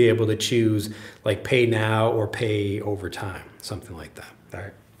you should be able to choose like pay now or pay over time, something like that. All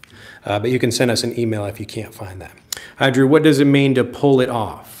right. But you can send us an email if you can't find that. Hi, Drew, what does it mean to pull it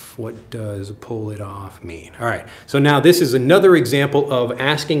off? What does pull it off mean? All right, so now this is another example of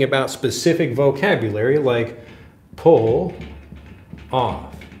asking about specific vocabulary like pull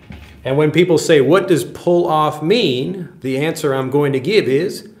off. And when people say, what does pull off mean? The answer I'm going to give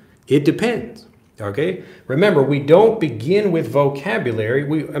is, it depends. Okay, remember, we don't begin with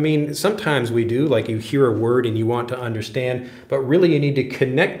vocabulary. I mean, sometimes we do, like you hear a word and you want to understand, but really you need to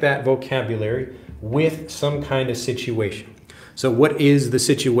connect that vocabulary with some kind of situation. So what is the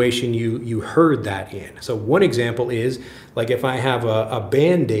situation you heard that in? So one example is, like if I have a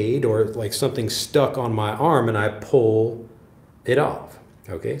Band-Aid or like something stuck on my arm and I pull it off.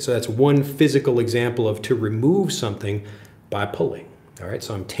 Okay, so that's one physical example of to remove something by pulling. All right,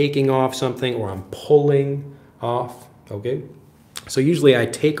 so I'm taking off something or I'm pulling off, okay? So usually I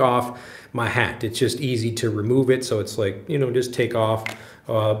take off my hat. It's just easy to remove it, so it's like, you know, just take off.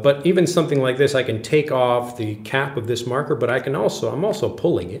 But even something like this, I can take off the cap of this marker, but I'm also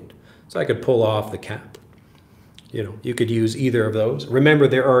pulling it. So I could pull off the cap. You know, you could use either of those. Remember,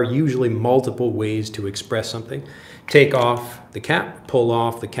 there are usually multiple ways to express something. Take off the cap, pull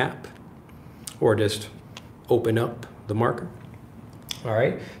off the cap, or just open up the marker. All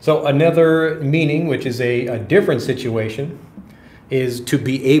right, so another meaning, which is a different situation, is to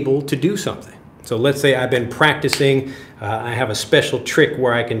be able to do something. So let's say I've been practicing, I have a special trick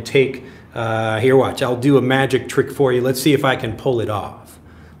where I can take, here watch, I'll do a magic trick for you. Let's see if I can pull it off.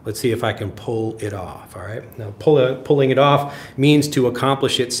 Let's see if I can pull it off, all right? Now pulling it off means to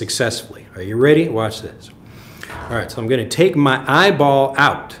accomplish it successfully. Are you ready? Watch this. All right, so I'm gonna take my eyeball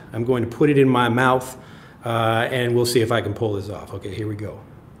out. I'm going to put it in my mouth, and we'll see if I can pull this off. Okay, here we go.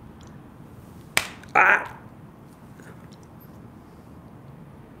 Ah!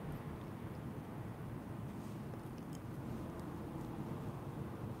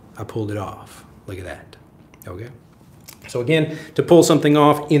 I pulled it off. Look at that. Okay. So again, to pull something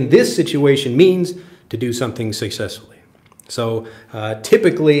off in this situation means to do something successfully. So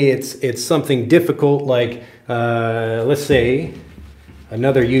typically it's something difficult, like let's say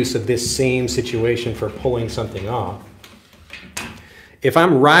another use of this same situation for pulling something off. If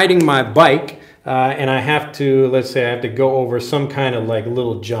I'm riding my bike and I have to, let's say I have to go over some kind of like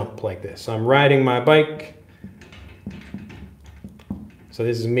little jump like this. So I'm riding my bike. So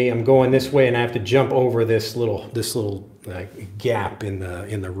this is me, I'm going this way and I have to jump over this little gap in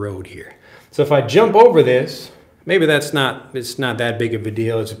the road here. So if I jump over this, maybe it's not that big of a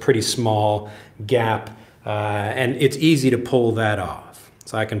deal. It's a pretty small gap and it's easy to pull that off.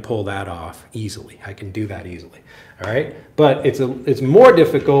 So I can pull that off easily. I can do that easily. All right, but it's more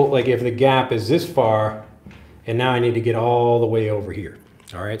difficult like if the gap is this far and now I need to get all the way over here.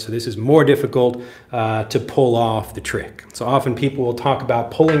 All right, so this is more difficult to pull off the trick. So often people will talk about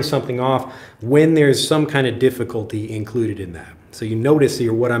pulling something off when there's some kind of difficulty included in that. So you notice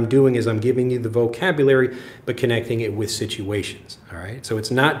here what I'm doing is I'm giving you the vocabulary, but connecting it with situations. All right, so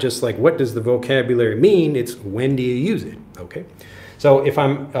it's not just like what does the vocabulary mean, it's when do you use it, okay? So if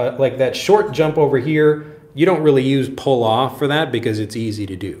I'm like that short jump over here, you don't really use pull off for that because it's easy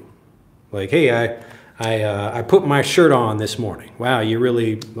to do. Like, hey, I put my shirt on this morning. Wow, you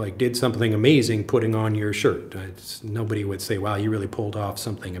really like did something amazing putting on your shirt. Nobody would say, wow, you really pulled off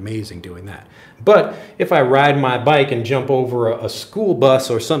something amazing doing that. But if I ride my bike and jump over a school bus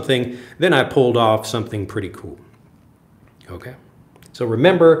or something, then I pulled off something pretty cool. Okay? So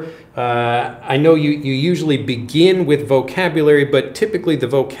remember, I know you usually begin with vocabulary, but typically the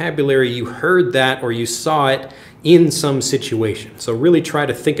vocabulary, you heard that or you saw it in some situation. So really try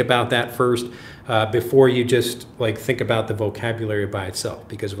to think about that first before you just like think about the vocabulary by itself,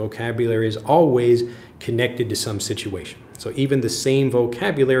 because vocabulary is always connected to some situation. So even the same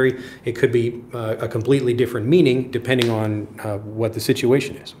vocabulary, it could be a completely different meaning depending on what the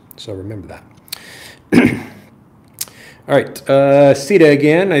situation is. So remember that. All right, Sita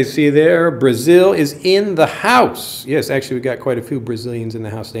again, I see there. Brazil is in the house. Yes, actually we got quite a few Brazilians in the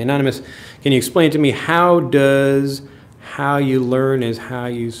house today. Anonymous, can you explain to me how you learn is how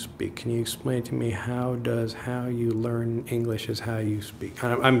you speak? Can you explain to me how you learn English is how you speak?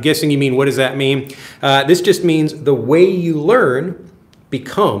 I'm guessing you mean, what does that mean? This just means the way you learn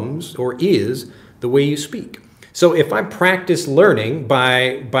becomes or is the way you speak. So if I practice learning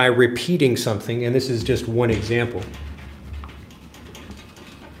by repeating something, and this is just one example.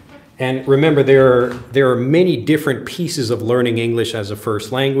 And remember, there are many different pieces of learning English as a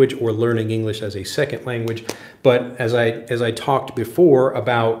first language or learning English as a second language. But as I talked before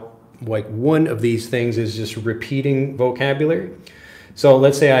about, like, one of these things is just repeating vocabulary. So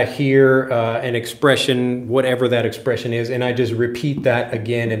let's say I hear an expression, whatever that expression is, and I just repeat that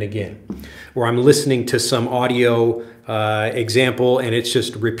again and again. Or I'm listening to some audio example, and it's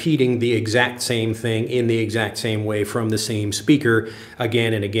just repeating the exact same thing in the exact same way from the same speaker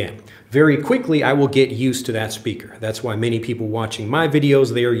again and again. Very quickly, I will get used to that speaker. That's why many people watching my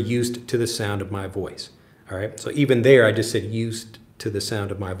videos, they are used to the sound of my voice. All right, so even there, I just said used to the sound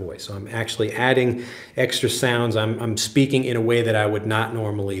of my voice. So I'm actually adding extra sounds. I'm speaking in a way that I would not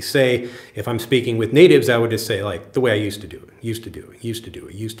normally say. If I'm speaking with natives, I would just say, like, the way I used to do it, used to do it, used to do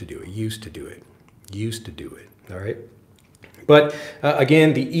it, used to do it, used to do it, used to do it, all right? But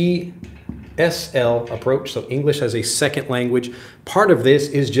again, the ESL approach, so English as a second language, part of this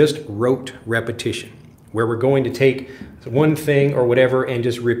is just rote repetition, where we're going to take one thing or whatever and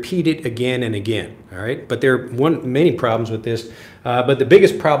just repeat it again and again, all right? But there are many problems with this, but the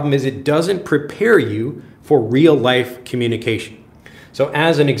biggest problem is it doesn't prepare you for real-life communication. So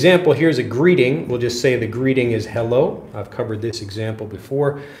as an example, here's a greeting. We'll just say the greeting is hello. I've covered this example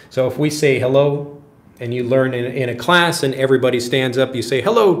before. So if we say hello, and you learn in a class and everybody stands up, you say,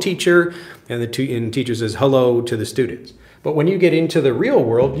 hello, teacher, and the teacher says hello to the students. But when you get into the real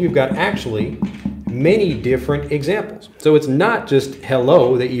world, you've got actually many different examples. So it's not just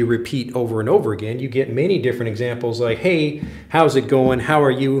hello that you repeat over and over again. You get many different examples like, hey, how's it going? How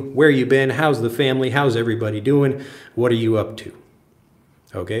are you? Where you been? How's the family? How's everybody doing? What are you up to?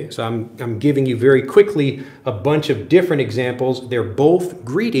 Okay, so I'm giving you very quickly a bunch of different examples. They're both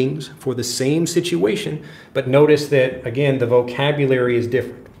greetings for the same situation, but notice that, again, the vocabulary is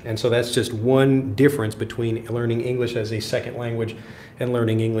different. And so that's just one difference between learning English as a second language and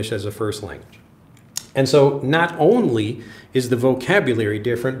learning English as a first language. And so not only is the vocabulary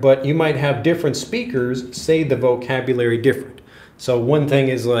different, but you might have different speakers say the vocabulary different. So one thing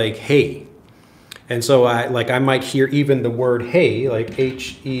is like, hey. And so I might hear even the word hey, like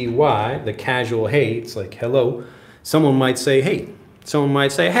H-E-Y, the casual hey, it's like hello. Someone might say hey. Someone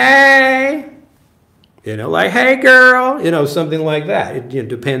might say hey. You know, like hey girl, you know, something like that. It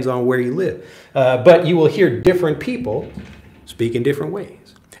depends on where you live. But you will hear different people speak in different ways.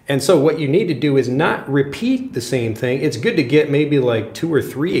 And so what you need to do is not repeat the same thing. It's good to get maybe like 2 or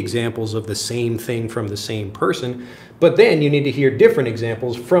 3 examples of the same thing from the same person, but then you need to hear different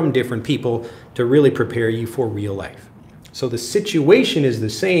examples from different people to really prepare you for real life. So the situation is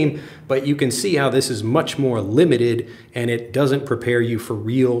the same, but you can see how this is much more limited and it doesn't prepare you for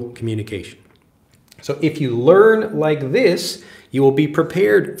real communication. So if you learn like this, you will be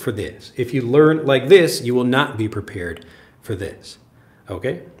prepared for this. If you learn like this, you will not be prepared for this.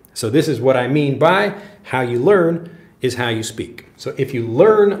 Okay? So this is what I mean by how you learn is how you speak. So if you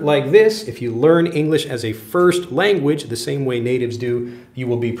learn like this, if you learn English as a first language, the same way natives do, you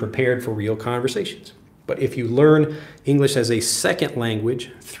will be prepared for real conversations. But if you learn English as a second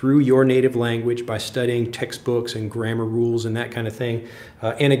language through your native language by studying textbooks and grammar rules and that kind of thing,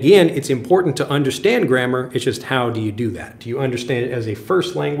 and again, it's important to understand grammar, it's just how do you do that? Do you understand it as a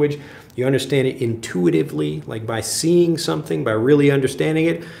first language? You understand it intuitively, like by seeing something, by really understanding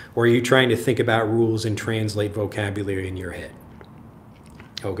it, or are you trying to think about rules and translate vocabulary in your head?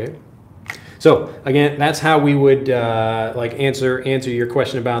 Okay. So again, that's how we would like answer your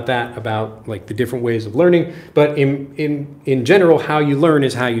question about that, about like the different ways of learning. But in general, how you learn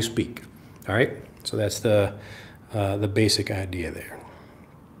is how you speak. All right. So that's the basic idea there.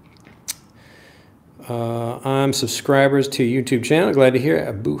 I'm subscribers to your YouTube channel. Glad to hear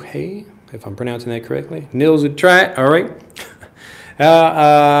it. Abuhay, if I'm pronouncing that correctly. Nils would try it. All right.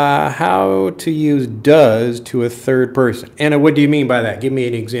 How to use does to a third person. Anna, what do you mean by that? Give me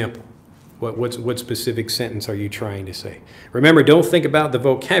an example. What specific sentence are you trying to say? Remember, don't think about the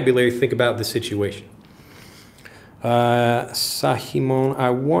vocabulary, think about the situation. Sahimon, I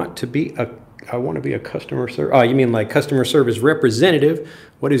want to be a customer service. Oh, you mean like customer service representative.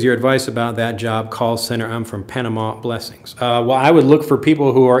 What is your advice about that job? Call center. I'm from Panama. Blessings. Well, I would look for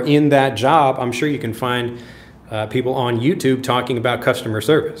people who are in that job. I'm sure you can find people on YouTube talking about customer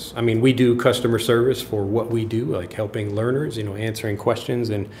service. I mean, we do customer service for what we do, like helping learners, you know, answering questions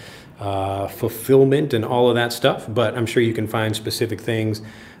and fulfillment and all of that stuff. But I'm sure you can find specific things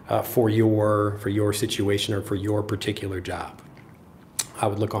for your situation or for your particular job. I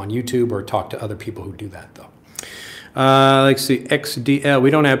would look on YouTube or talk to other people who do that, though. Let's see, XDL. We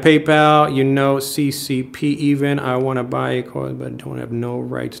don't have PayPal, you know, CCP even. I want to buy a course, but don't have no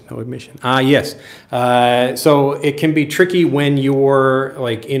rights, no admission. Yes. So it can be tricky when you're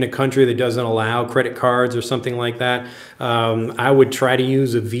like in a country that doesn't allow credit cards or something like that. I would try to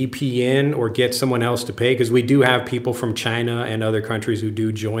use a VPN or get someone else to pay, because we do have people from China and other countries who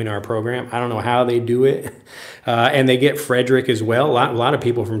do join our program. I don't know how they do it. And they get Frederick as well. A lot of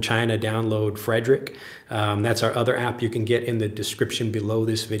people from China download Frederick. That's our other app you can get in the description below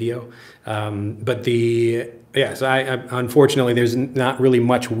this video. Unfortunately, there's not really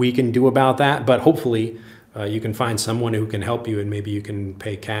much we can do about that, but hopefully you can find someone who can help you, and maybe you can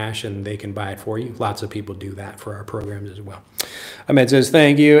pay cash and they can buy it for you. Lots of people do that for our programs as well. Ahmed says,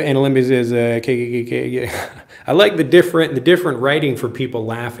 thank you. And Olympia says, I like the different writing for people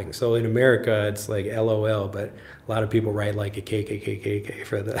laughing. So in America, it's like LOL, but a lot of people write like a KKKKK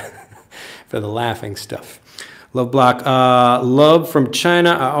for the, for the laughing stuff. Love Block. Love from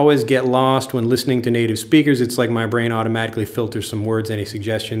China. I always get lost when listening to native speakers. It's like my brain automatically filters some words. Any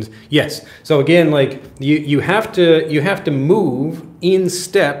suggestions? Yes. So again, like you have to move in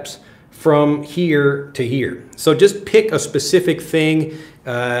steps from here to here. So just pick a specific thing,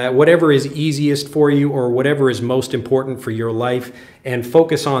 whatever is easiest for you or whatever is most important for your life, and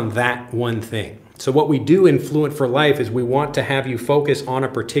focus on that one thing. So what we do in Fluent for Life is we want to have you focus on a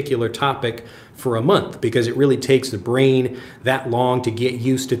particular topic for a month, because it really takes the brain that long to get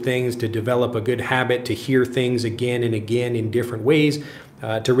used to things, to develop a good habit, to hear things again and again in different ways,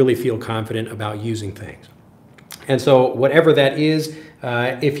 to really feel confident about using things. And so whatever that is,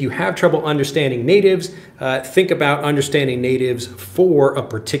 if you have trouble understanding natives, think about understanding natives for a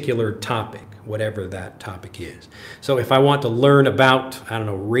particular topic, whatever that topic is. So if I want to learn about, I don't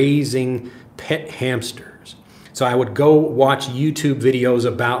know, raising pet hamsters, so I would go watch YouTube videos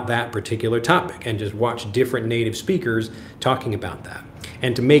about that particular topic and just watch different native speakers talking about that.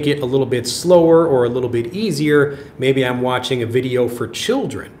 And to make it a little bit slower or a little bit easier, maybe I'm watching a video for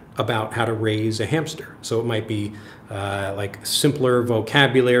children about how to raise a hamster. So it might be like simpler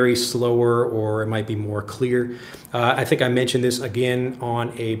vocabulary, slower, or it might be more clear. I think I mentioned this again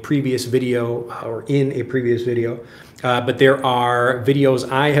on a previous video or in a previous video, but there are videos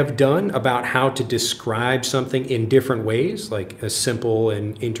I have done about how to describe something in different ways, like a simple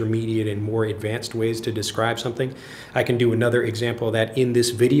and intermediate and more advanced ways to describe something. I can do another example of that in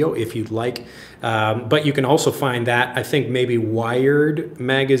this video if you'd like. But you can also find that, I think maybe Wired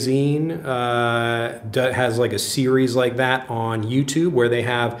magazine has like a series like that on YouTube where they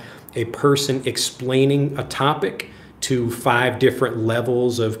have a person explaining a topic to 5 different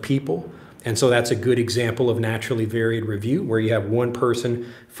levels of people. And so that's a good example of naturally varied review, where you have one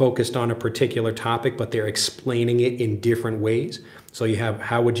person focused on a particular topic, but they're explaining it in different ways. So you have,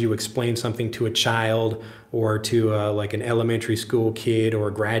 how would you explain something to a child, or to like an elementary school kid or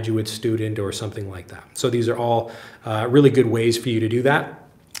a graduate student or something like that. So these are all really good ways for you to do that.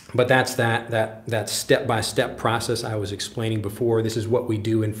 But that's that step-by-step process I was explaining before. This is what we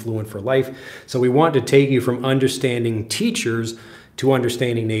do in Fluent for Life. So we want to take you from understanding teachers to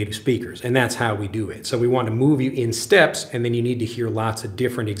understanding native speakers, and that's how we do it. So we want to move you in steps, and then you need to hear lots of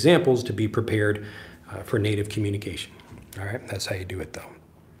different examples to be prepared for native communication. All right, that's how you do it though.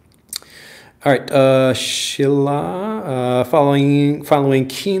 All right, Sheila, following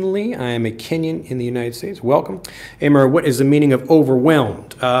keenly. I am a Kenyan in the United States. Welcome. Amar, what is the meaning of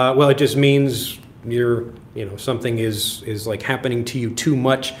overwhelmed? Well, it just means something is like happening to you too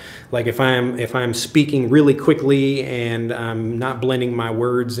much. Like if I'm speaking really quickly and I'm not blending my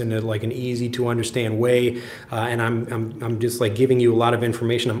words in like an easy to understand way, and I'm just like giving you a lot of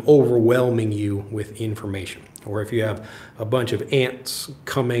information, I'm overwhelming you with information. Or if you have a bunch of ants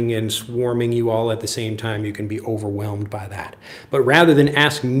coming and swarming you all at the same time, you can be overwhelmed by that. But rather than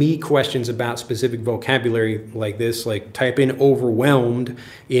ask me questions about specific vocabulary like this, like type in overwhelmed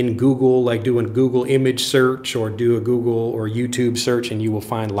in Google, like do a Google image search or do a Google or YouTube search, and you will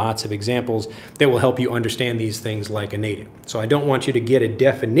find lots of examples that will help you understand these things like a native. So I don't want you to get a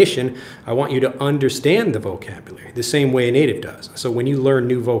definition. I want you to understand the vocabulary the same way a native does. So when you learn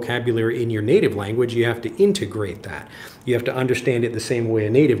new vocabulary in your native language, you have to integrate that. You have to understand it the same way a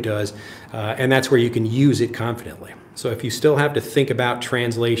native does, and that's where you can use it confidently. So if you still have to think about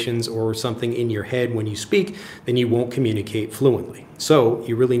translations or something in your head when you speak, then you won't communicate fluently. So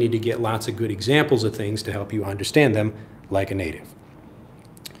you really need to get lots of good examples of things to help you understand them like a native.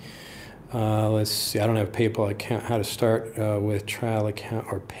 Let's see, I don't have a PayPal account. How to start with trial account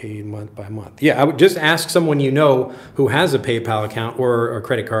or paid month by month. Yeah, I would just ask someone you know who has a PayPal account or a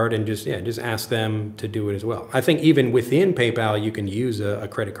credit card, and just ask them to do it as well. I think even within PayPal, you can use a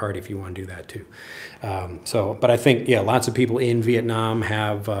credit card if you want to do that too. But I think, yeah, lots of people in Vietnam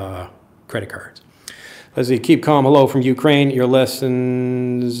have credit cards. Let's see, keep calm, hello from Ukraine. Your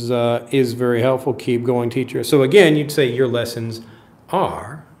lessons is very helpful. Keep going, teacher. So again, you'd say your lessons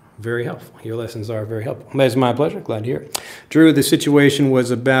are very helpful. Your lessons are very helpful. That's my pleasure. Glad to hear it. Drew, the situation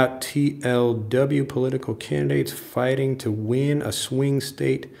was about TLW, political candidates fighting to win a swing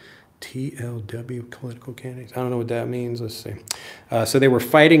state. TLW, political candidates. I don't know what that means. Let's see. So they were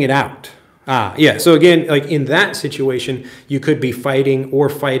fighting it out. Yeah. So again, like in that situation, you could be fighting or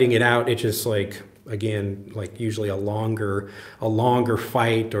fighting it out. It's just like, again, like usually a longer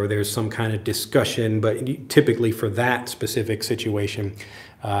fight, or there's some kind of discussion. But typically for that specific situation,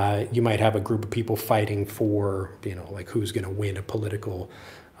 you might have a group of people fighting for, like who's going to win a political,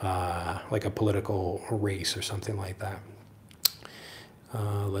 like a political race or something like that.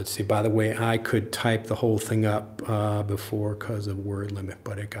 Let's see. By the way, I could type the whole thing up before because of word limit,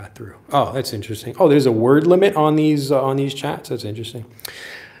 but it got through. Oh, that's interesting. Oh, there's a word limit on these chats. That's interesting.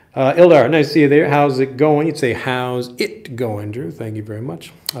 Ildar, nice to see you there. How's it going? You'd say, how's it going, Drew? Thank you very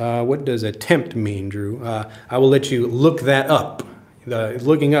much. What does attempt mean, Drew? I will let you look that up.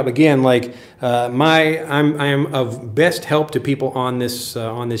 Looking up again, like I am of best help to people on this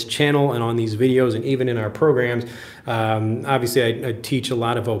channel and on these videos, and even in our programs. Obviously, I teach a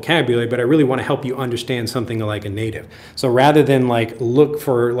lot of vocabulary, but I really want to help you understand something like a native. So rather than like look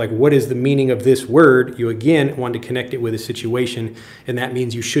for like what is the meaning of this word, you again want to connect it with a situation, and that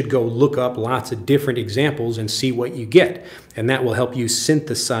means you should go look up lots of different examples and see what you get, and that will help you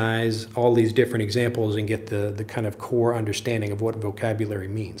synthesize all these different examples and get the kind of core understanding of what vocabulary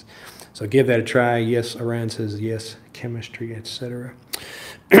means. So give that a try. Yes, Aran says yes, chemistry, etc.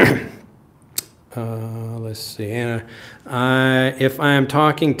 Let's see, Anna. If I am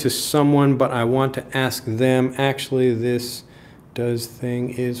talking to someone, but I want to ask them, actually, this does thing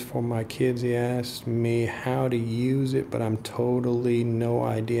is for my kids. He asked me how to use it, but I'm totally no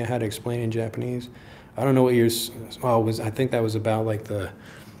idea how to explain in Japanese. I don't know what yours. Oh, I think that was about like the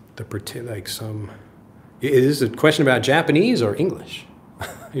like some. Is this a question about Japanese or English?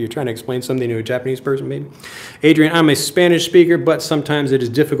 You're trying to explain something to a Japanese person, maybe? Adrian, I'm a Spanish speaker, but sometimes it is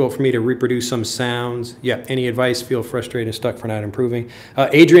difficult for me to reproduce some sounds. Yeah, any advice? Feel frustrated and stuck for not improving.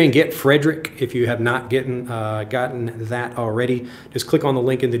 Adrian, get Frederick if you have not gotten that already. Just click on the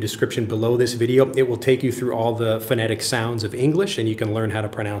link in the description below this video. It will take you through all the phonetic sounds of English, and you can learn how to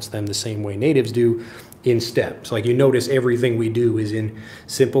pronounce them the same way natives do in steps. Like you notice everything we do is in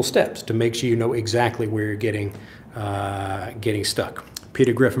simple steps to make sure you know exactly where you're getting stuck.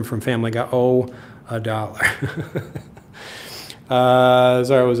 Peter Griffin from Family Guy. Oh, $1.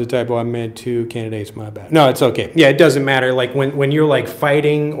 Sorry, it was a typo. I meant two candidates. My bad. No, it's okay. Yeah, it doesn't matter. Like when you're like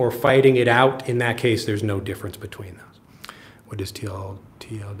fighting or fighting it out, in that case, there's no difference between those. What is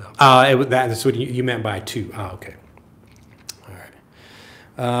TLW? That's what you meant by two. Okay. All right.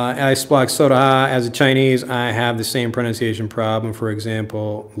 Ice block soda. As a Chinese, I have the same pronunciation problem. For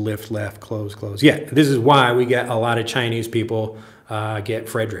example, lift, left, close, close. Yeah, this is why we get a lot of Chinese people get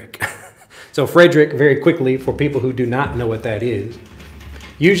Frederick. So Frederick, very quickly, for people who do not know what that is,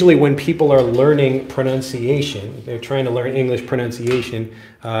 usually when people are learning pronunciation, they're trying to learn English pronunciation,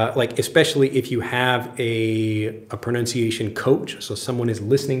 like especially if you have a pronunciation coach, so someone is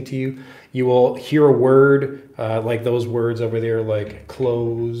listening to you, you will hear a word like those words over there, like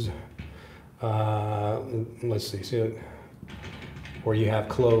close, let's see, or you have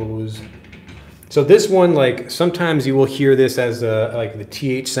close. So this one, like sometimes you will hear this as like the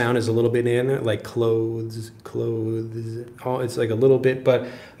TH sound is a little bit in it, like clothes, clothes. Oh, it's like a little bit, but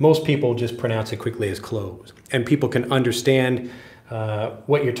most people just pronounce it quickly as clothes. And people can understand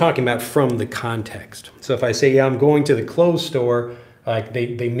what you're talking about from the context. So if I say, yeah, I'm going to the clothes store, like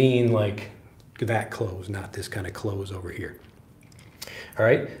they mean like that clothes, not this kind of clothes over here. All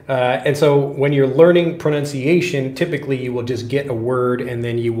right. And so when you're learning pronunciation, typically you will just get a word and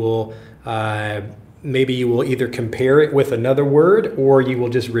then you will maybe you will either compare it with another word or you will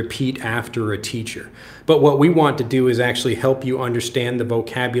just repeat after a teacher. But what we want to do is actually help you understand the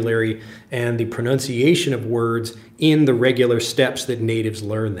vocabulary and the pronunciation of words in the regular steps that natives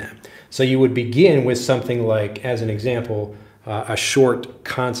learn them. So you would begin with something like, as an example, a short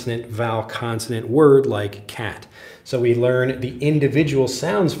consonant, vowel consonant word like cat. So we learn the individual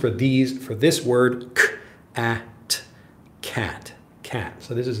sounds for this word, k, at, cat. cat.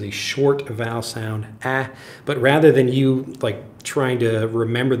 So this is a short vowel sound, ah, but rather than you like trying to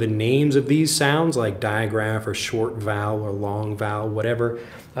remember the names of these sounds like digraph or short vowel or long vowel, whatever,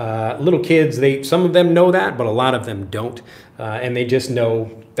 little kids, some of them know that, but a lot of them don't. And they just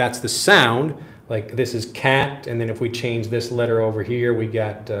know that's the sound. Like this is cat, and then if we change this letter over here, we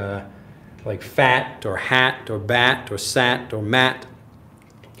got like fat or hat or bat or sat or mat.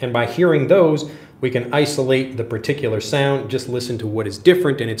 And by hearing those, we can isolate the particular sound, just listen to what is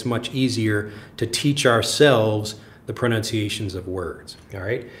different, and it's much easier to teach ourselves the pronunciations of words, all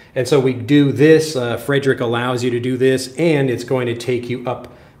right? And so we do this, Frederick allows you to do this, and it's going to take you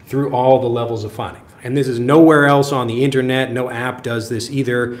up through all the levels of phonics. And this is nowhere else on the internet, no app does this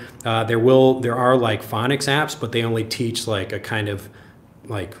either. There are like phonics apps, but they only teach like a kind of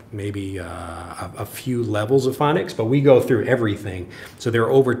like maybe a few levels of phonics, but we go through everything. So there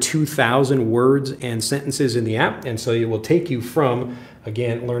are over 2,000 words and sentences in the app, and so it will take you from,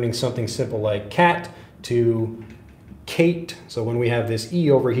 again, learning something simple like cat to Kate. So when we have this E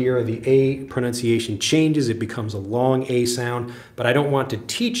over here, the A pronunciation changes, it becomes a long A sound, but I don't want to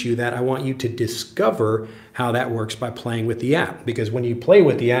teach you that. I want you to discover how that works by playing with the app, because when you play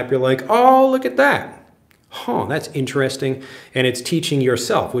with the app, you're like, oh, look at that. Huh, that's interesting. And it's teaching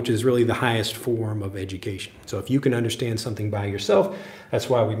yourself, which is really the highest form of education. So if you can understand something by yourself, that's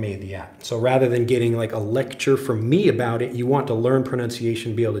why we made the app. So rather than getting like a lecture from me about it, you want to learn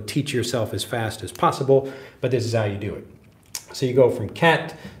pronunciation, be able to teach yourself as fast as possible, but this is how you do it. So you go from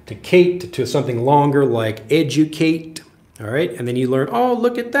cat to Kate to something longer like educate, all right? And then you learn, oh,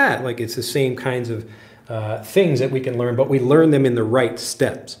 look at that. Like it's the same kinds of things that we can learn, but we learn them in the right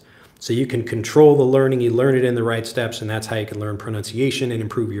steps. So you can control the learning, you learn it in the right steps, and that's how you can learn pronunciation and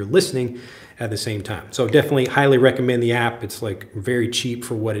improve your listening at the same time. So definitely highly recommend the app. It's like very cheap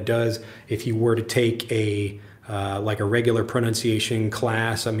for what it does. If you were to take like a regular pronunciation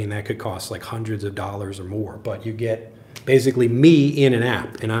class, I mean, that could cost like hundreds of dollars or more, but you get basically me in an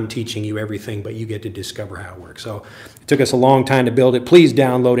app, and I'm teaching you everything, but you get to discover how it works. So it took us a long time to build it. Please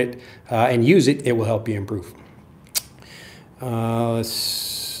download it and use it. It will help you improve. Let's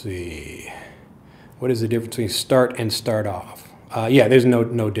see. What is the difference between start and start off? Yeah, there's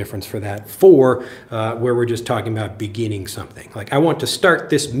no difference for that. For where we're just talking about beginning something. Like I want to start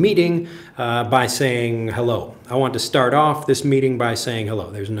this meeting by saying hello. I want to start off this meeting by saying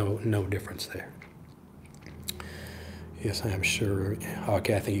hello. There's no difference there. Yes, I am sure.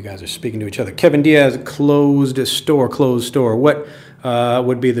 Okay, I think you guys are speaking to each other. Kevin Diaz, closed store, closed store. What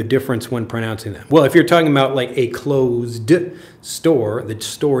would be the difference when pronouncing that? Well, if you're talking about like a closed store, the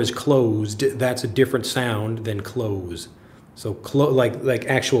store is closed, that's a different sound than close. So like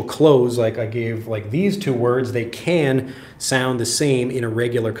actual close, like I gave like these two words, they can sound the same in a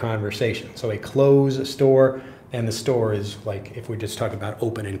regular conversation. So a closed store, and the store is like, if we're just talking about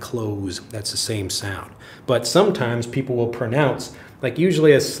open and close, that's the same sound. But sometimes people will pronounce, like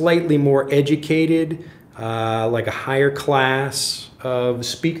usually a slightly more educated, like a higher class of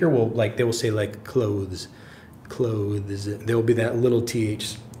speaker they will say like clothes. There will be that little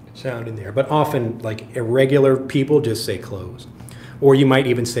TH sound in there. But often like irregular people just say clothes. Or you might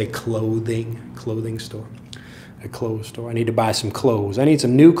even say clothing store. A clothes store. I need to buy some clothes. I need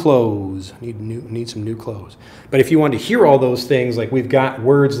some new clothes. I need some new clothes. But if you want to hear all those things, like we've got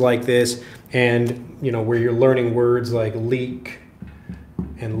words like this, and you know where you're learning words like leak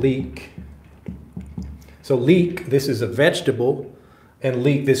and leak. So leak, this is a vegetable, and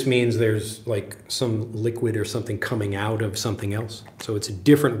leak, this means there's like some liquid or something coming out of something else. So it's a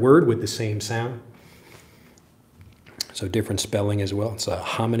different word with the same sound. So different spelling as well. It's a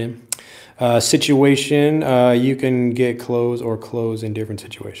homonym. Situation, you can get close or close in different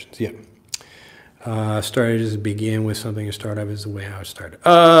situations. Yeah. Started as begin with something to start off is the way how it started.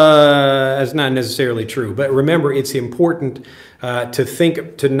 That's not necessarily true, but remember it's important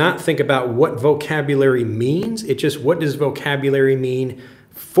to not think about what vocabulary means. It's just what does vocabulary mean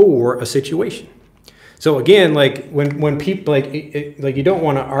for a situation. So again, like when people like you don't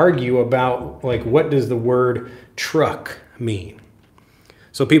want to argue about like what does the word truck mean.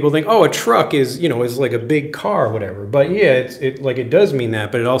 So people think, oh, a truck is, is like a big car or whatever. But yeah, it does mean that,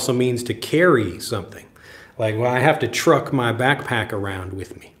 but it also means to carry something. Like, well, I have to truck my backpack around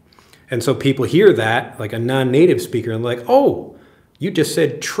with me. And so people hear that, like a non-native speaker, and like, oh, you just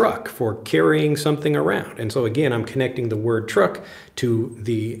said truck for carrying something around. And so again, I'm connecting the word truck to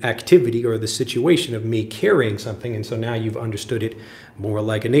the activity or the situation of me carrying something. And so now you've understood it more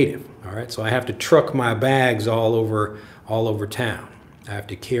like a native. All right, so I have to truck my bags all over town. I have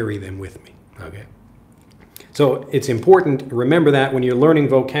to carry them with me, okay? So it's important, remember that when you're learning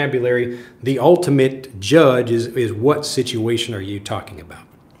vocabulary, the ultimate judge is what situation are you talking about.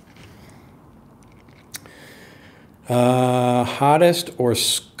 Hottest or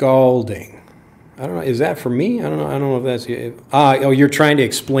scalding? I don't know, is that for me? I don't know if that's, oh, you're trying to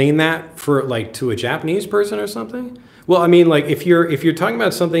explain that for like to a Japanese person or something? Well, I mean, like if you're talking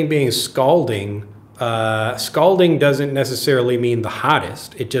about something being scalding, scalding doesn't necessarily mean the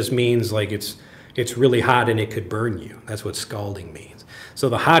hottest. It just means like it's really hot and it could burn you. That's what scalding means. So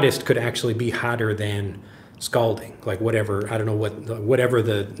the hottest could actually be hotter than scalding, like whatever, I don't know whatever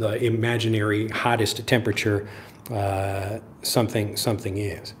the imaginary hottest temperature something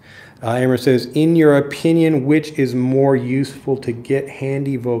is. Amber says, in your opinion, which is more useful to get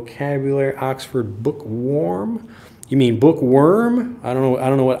handy vocabulary, Oxford bookworm? You mean bookworm? I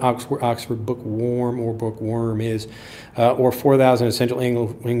don't know what Oxford bookworm or bookworm is, or 4,000 essential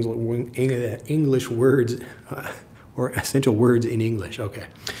English words, or essential words in English. Okay,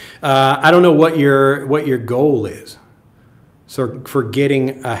 I don't know what your goal is. So for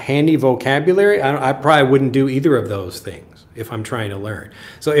getting a handy vocabulary, I probably wouldn't do either of those things if I'm trying to learn.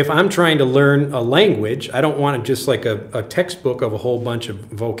 So if I'm trying to learn a language, I don't want just like a textbook of a whole bunch of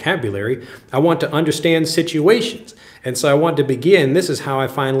vocabulary. I want to understand situations. And so I want to begin, this is how I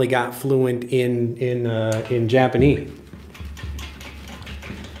finally got fluent in Japanese.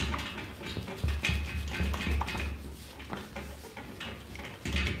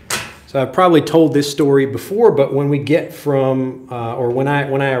 So I've probably told this story before, but when we get from, or when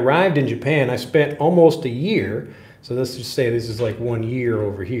I arrived in Japan, I spent almost a year. So let's just say this is like 1 year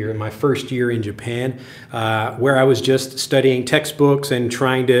over here, in my first year in Japan, where I was just studying textbooks and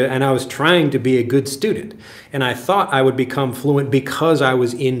I was trying to be a good student. And I thought I would become fluent because I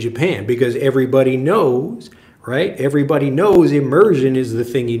was in Japan, because everybody knows, right? Everybody knows immersion is the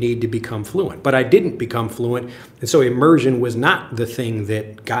thing you need to become fluent. But I didn't become fluent, and so immersion was not the thing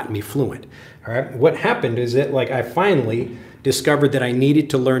that got me fluent. All right. What happened is that like I finally discovered that I needed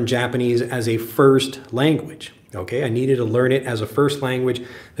to learn Japanese as a first language. Okay, I needed to learn it as a first language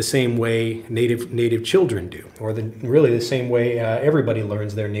the same way native children do, or really the same way everybody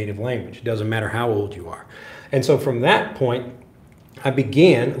learns their native language. It doesn't matter how old you are. And so from that point, I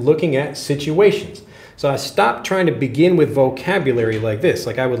began looking at situations. So I stopped trying to begin with vocabulary like this.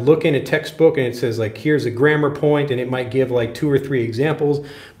 Like I would look in a textbook and it says like, here's a grammar point, and it might give like 2 or 3 examples.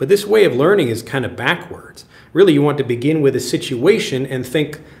 But this way of learning is kind of backwards. Really, you want to begin with a situation and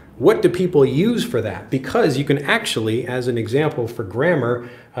think, what do people use for that? Because you can actually, as an example for grammar,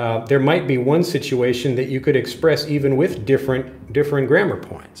 there might be one situation that you could express even with different grammar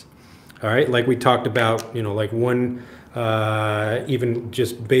points. All right, like we talked about, you know, like one even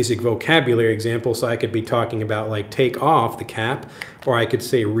just basic vocabulary example. So I could be talking about like take off the cap, or I could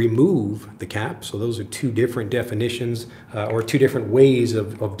say remove the cap. So those are 2 different definitions or 2 different ways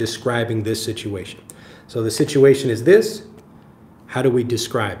of describing this situation. So the situation is this. How do we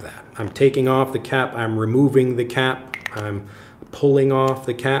describe that? I'm taking off the cap, I'm removing the cap, I'm pulling off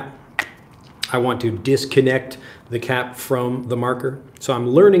the cap. I want to disconnect the cap from the marker. So I'm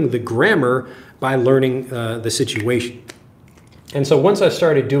learning the grammar by learning the situation. And so once I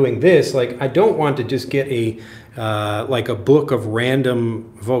started doing this, like I don't want to just get like a book of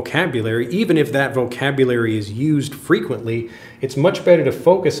random vocabulary. Even if that vocabulary is used frequently, it's much better to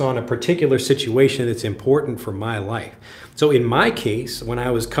focus on a particular situation that's important for my life. So in my case, when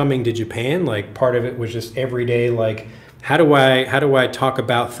I was coming to Japan, like part of it was just every day, like how do I talk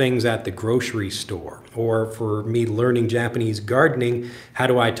about things at the grocery store? Or for me learning Japanese gardening, how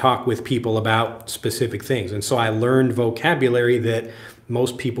do I talk with people about specific things? And so I learned vocabulary that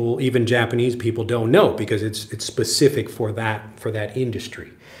most people, even Japanese people, don't know because it's specific for that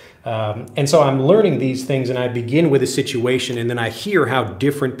industry. And so I'm learning these things, and I begin with a situation, and then I hear how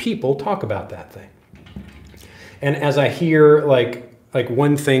different people talk about that thing. And as I hear like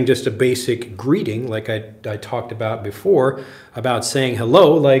one thing, just a basic greeting, like I talked about before, about saying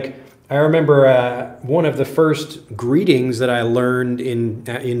hello, like I remember one of the first greetings that I learned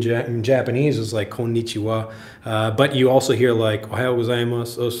in Japanese was like konnichiwa, but you also hear like ohayou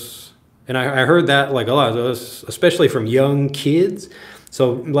gozaimasu, and I heard that like a lot, especially from young kids.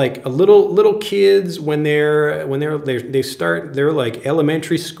 So like little kids when they're like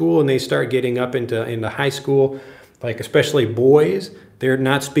elementary school and they start getting up into high school, like especially boys, they're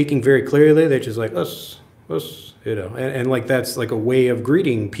not speaking very clearly. They're just like us, you know, and like that's like a way of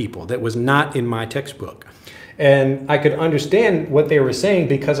greeting people that was not in my textbook. And I could understand what they were saying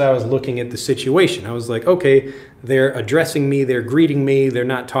because I was looking at the situation. I was like, okay, they're addressing me, they're greeting me, they're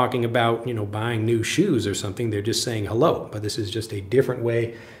not talking about, you know, buying new shoes or something, they're just saying hello. But this is just a different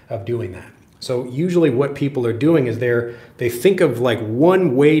way of doing that. So usually what people are doing is they think of like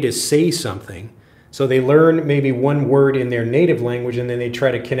one way to say something. So they learn maybe one word in their native language and then they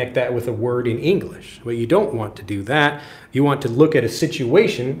try to connect that with a word in English. But you don't want to do that. You want to look at a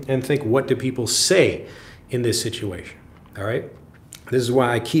situation and think, what do people say in this situation? All right? This is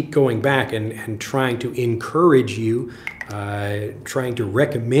why I keep going back and trying to encourage you, trying to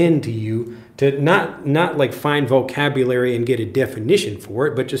recommend to you to not like find vocabulary and get a definition for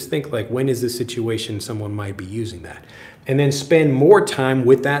it, but just think like, when is the situation someone might be using that? And then spend more time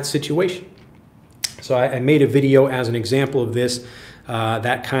with that situation. So I made a video as an example of this,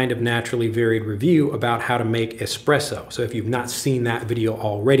 that kind of naturally varied review about how to make espresso. So if you've not seen that video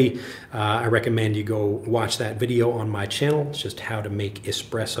already, I recommend you go watch that video on my channel. It's just how to make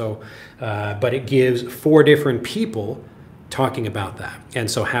espresso. But it gives 4 different people talking about that.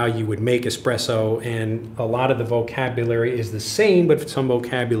 And so how you would make espresso, and a lot of the vocabulary is the same, but some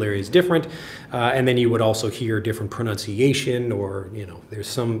vocabulary is different. And then you would also hear different pronunciation, or, you know, there's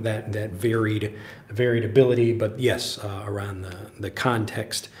some that variability, but yes, around the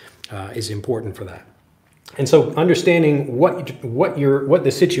context is important for that. And so understanding what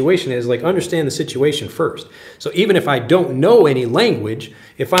the situation is, like, understand the situation first. So even if I don't know any language,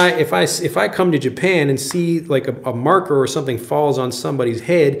 if I come to Japan and see like a marker or something falls on somebody's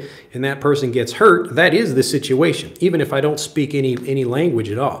head and that person gets hurt, that is the situation, even if I don't speak any language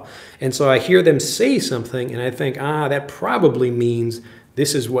at all. And so I hear them say something and I think, that probably means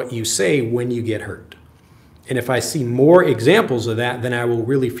this is what you say when you get hurt. And if I see more examples of that, then I will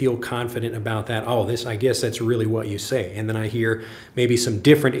really feel confident about that. Oh, I guess that's really what you say. And then I hear maybe some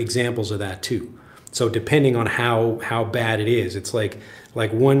different examples of that too. So depending on how bad it is, it's like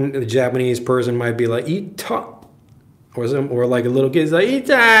the Japanese person might be like, ita, or like a little kid's like,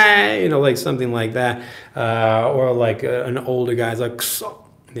 ita, you know, like something like that. Or like an older guy's like, kso,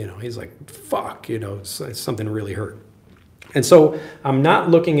 you know, he's like, fuck, you know, it's something really hurt. And so I'm not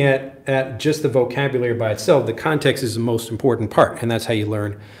looking at just the vocabulary by itself. The context is the most important part, and that's how you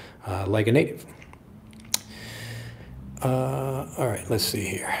learn like a native. All right, let's see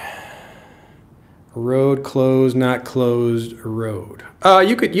here. Road closed, not closed, road.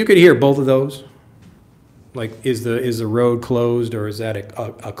 You could hear both of those. Like, is the road closed, or is that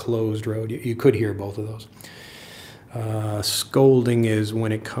a closed road? You could hear both of those. Scolding is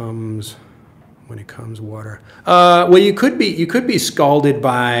when it comes water. Well, you could be scalded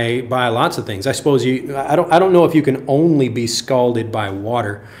by lots of things. I suppose I don't know if you can only be scalded by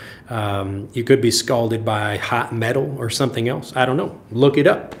water. You could be scalded by hot metal or something else. I don't know. Look it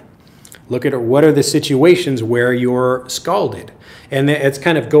up. Look at what are the situations where you're scalded. And it's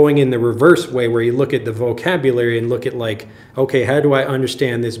kind of going in the reverse way, where you look at the vocabulary and look at like, okay, how do I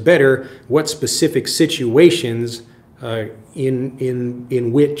understand this better? What specific situations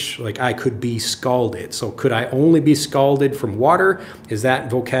in which, like, I could be scalded. So could I only be scalded from water? Is that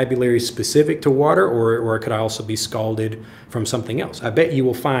vocabulary specific to water, or could I also be scalded from something else? I bet you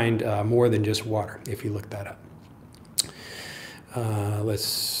will find more than just water if you look that up. Let's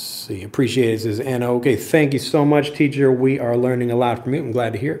see. Appreciate it, says Anna. Okay, thank you so much, teacher. We are learning a lot from you. I'm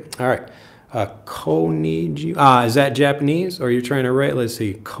glad to hear it. All right. Konnichiwa. Is that Japanese, or are you trying to write? Let's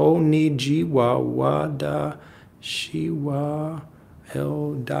see. Konnichiwa wada shiwa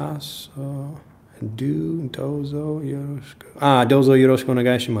eldaso do dozo yoroshiku. Dozo yoroshiku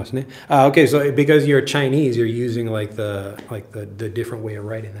onegai shimasu ne. Okay, so because you're Chinese, you're using like the different way of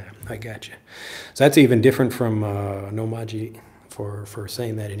writing that. I got you. So that's even different from nomaji for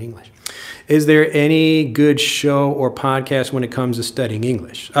saying that in English. Is there any good show or podcast when it comes to studying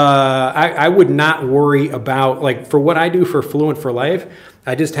English? I would not worry about, like, for what I do for Fluent for Life,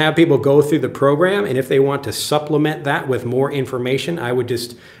 I just have people go through the program, and if they want to supplement that with more information, I would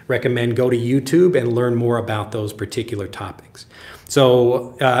just recommend go to YouTube and learn more about those particular topics.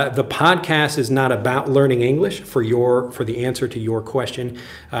 So the podcast is not about learning English for the answer to your question,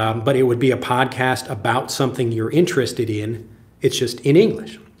 but it would be a podcast about something you're interested in. It's just in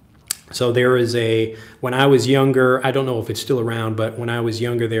English. So there is when I was younger, I don't know if it's still around, but when I was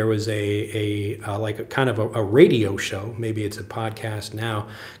younger, there was like a kind of a radio show, maybe it's a podcast now,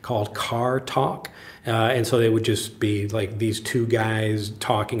 called Car Talk. And so they would just be like these two guys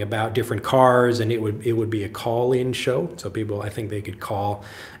talking about different cars, and it would be a call-in show. So people, I think they could call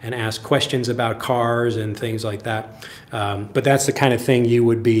and ask questions about cars and things like that. But that's the kind of thing you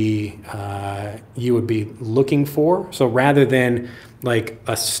would be looking for. So rather than like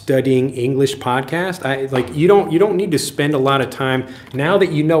a studying English podcast, you don't need to spend a lot of time. Now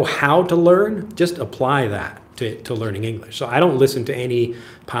that you know how to learn, just apply that to learning English. So I don't listen to any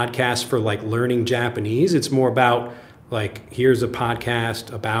podcasts for like learning Japanese. It's more about like here's a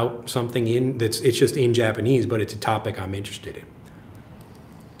podcast about something it's just in Japanese, but it's a topic I'm interested in.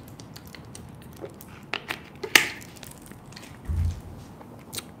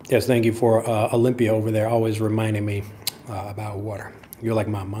 Yes, thank you for Olympia over there, always reminding me about water. You're like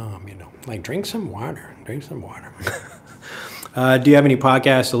my mom, you know, like drink some water, drink some water. Do you have any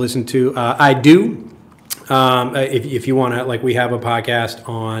podcasts to listen to? I do. If you want to, like, we have a podcast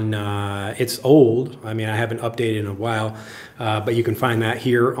on, it's old. I mean, I haven't updated in a while, but you can find that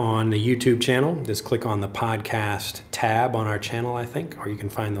here on the YouTube channel. Just click on the podcast tab on our channel, I think, or you can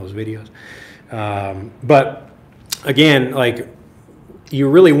find those videos. But again, like, you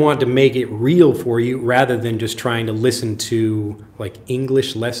really want to make it real for you rather than just trying to listen to like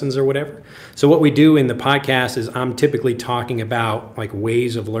English lessons or whatever. So what we do in the podcast is I'm typically talking about like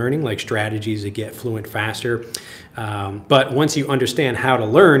ways of learning, like strategies to get fluent faster. But once you understand how to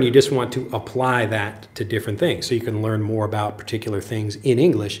learn, you just want to apply that to different things. So you can learn more about particular things in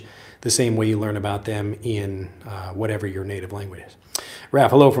English the same way you learn about them in whatever your native language is.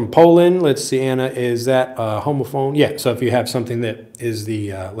 Ralph, hello from Poland. Let's see, Anna, is that homophone? Yeah, so if you have something that is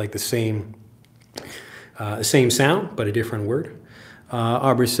the like the same sound, but a different word.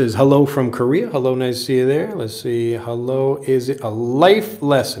 Aubrey says, hello from Korea. Hello, nice to see you there. Let's see, hello, is it a life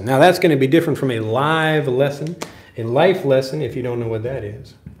lesson? Now that's going to be different from a live lesson. A life lesson, if you don't know what that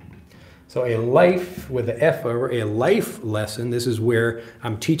is. So a life with the F over, a life lesson, this is where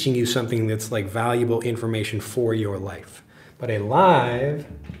I'm teaching you something that's like valuable information for your life. But a live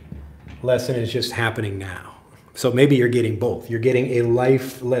lesson is just happening now. So maybe you're getting both. You're getting a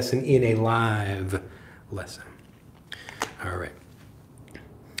life lesson in a live lesson. All right.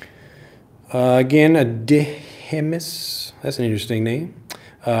 Again, Adehemis. That's an interesting name.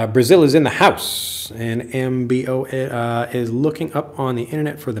 Brazil is in the house, and MBO is looking up on the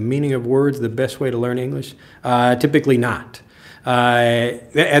internet for the meaning of words, the best way to learn English. Typically not.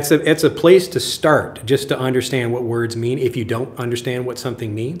 It's a place to start, just to understand what words mean if you don't understand what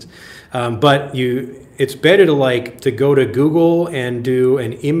something means. But it's better to go to Google and do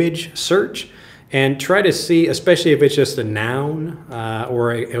an image search and try to see, especially if it's just a noun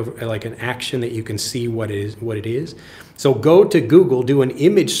or like an action that you can see what it is. So go to Google, do an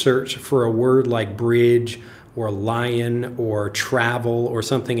image search for a word like bridge or lion or travel or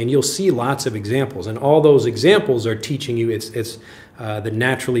something, and you'll see lots of examples. And all those examples are teaching you, it's the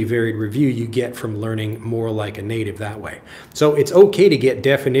naturally varied review you get from learning more like a native that way. So it's okay to get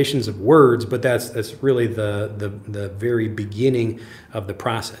definitions of words, but that's really the very beginning of the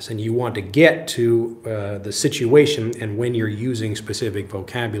process. And you want to get to the situation and when you're using specific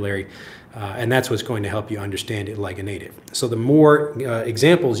vocabulary, and that's what's going to help you understand it like a native. So the more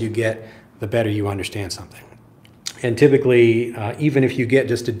examples you get, the better you understand something. And typically, even if you get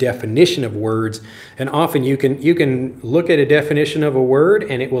just a definition of words, and often you can look at a definition of a word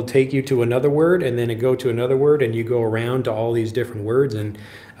and it will take you to another word, and then it go to another word, and you go around to all these different words, and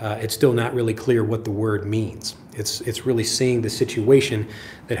it's still not really clear what the word means. It's really seeing the situation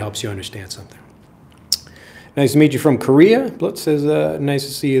that helps you understand something. Nice to meet you from Korea. Blitz says, nice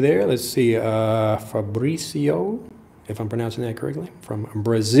to see you there. Let's see, Fabricio, if I'm pronouncing that correctly, from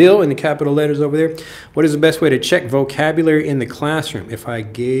Brazil in the capital letters over there. What is the best way to check vocabulary in the classroom? If I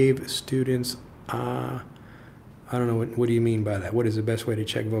gave students, I don't know, what do you mean by that? What is the best way to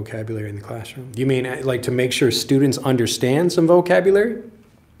check vocabulary in the classroom? Do you mean like to make sure students understand some vocabulary?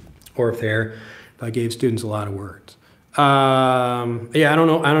 Or if I gave students a lot of words? Yeah, I don't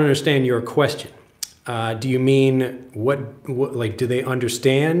know. I don't understand your question. Do you mean what like, do they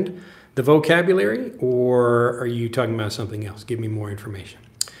understand the vocabulary, or are you talking about something else? Give me more information.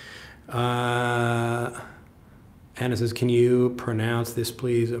 Anna says, can you pronounce this,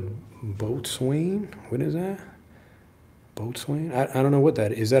 please? Boatswain? What is that? Boatswain? I don't know what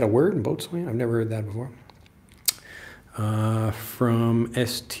that is. Is that a word, boatswain? I've never heard that before. From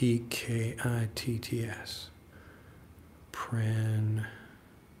STKITTS.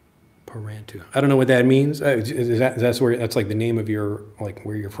 Parantu. I don't know what that means. That's like the name of your, like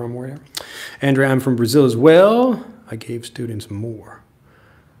where you're from, or whatever. Andrea, I'm from Brazil as well. I gave students more.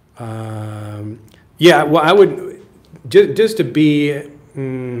 Yeah, well, I would just to be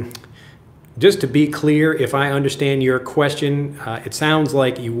clear. If I understand your question, it sounds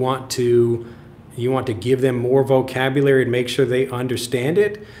like you want to give them more vocabulary and make sure they understand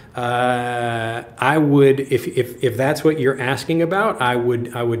it. I would, if that's what you're asking about, I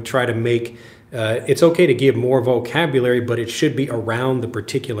would try to make, it's okay to give more vocabulary, but it should be around the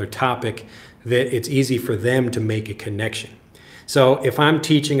particular topic that it's easy for them to make a connection. So if I'm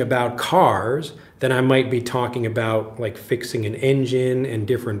teaching about cars, then I might be talking about like fixing an engine and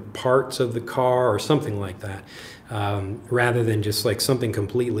different parts of the car or something like that, rather than just like something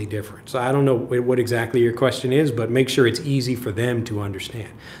completely different. So I don't know what exactly your question is, but make sure it's easy for them to understand.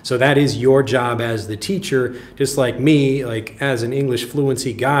 So that is your job as the teacher, just like me, like as an English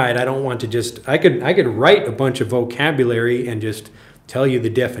fluency guide. I don't want to just, I could write a bunch of vocabulary and just tell you the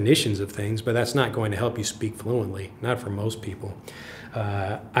definitions of things, but that's not going to help you speak fluently, not for most people.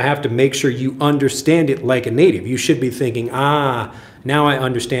 I have to make sure you understand it like a native. You should be thinking, now I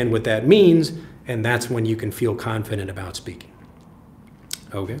understand what that means, and that's when you can feel confident about speaking.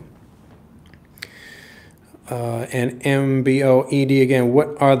 Okay. And MBOED again,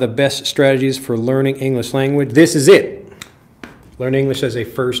 what are the best strategies for learning English language? This is it. Learn English as a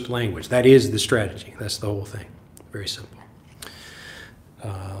first language. That is the strategy. That's the whole thing. Very simple.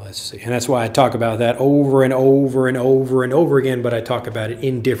 Let's see. And that's why I talk about that over and over and over and over again, but I talk about it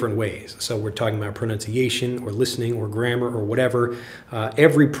in different ways. So we're talking about pronunciation or listening or grammar or whatever.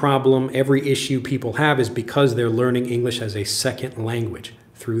 Every problem, every issue people have is because they're learning English as a second language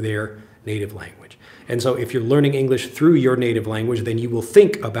through their native language. And so if you're learning English through your native language, then you will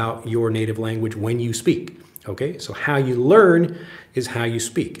think about your native language when you speak. Okay, so how you learn is how you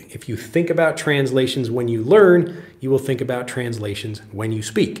speak. If you think about translations when you learn, you will think about translations when you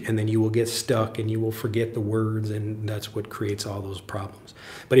speak, and then you will get stuck and you will forget the words, and that's what creates all those problems.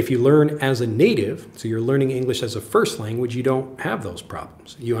 But if you learn as a native, so you're learning English as a first language, you don't have those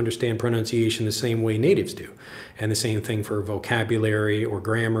problems. You understand pronunciation the same way natives do, and the same thing for vocabulary or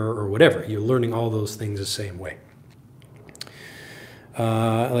grammar or whatever. You're learning all those things the same way.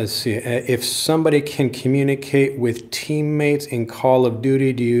 Let's see. If somebody can communicate with teammates in Call of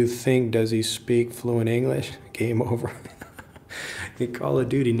Duty, do you think, does he speak fluent English? Game over. In Call of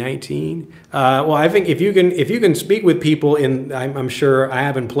Duty 19. Well, I think if you can speak with people in, I'm sure I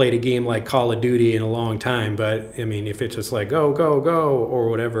haven't played a game like Call of Duty in a long time, but I mean, if it's just like go go go or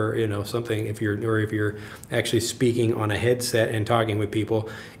whatever, you know, something. If you're actually speaking on a headset and talking with people,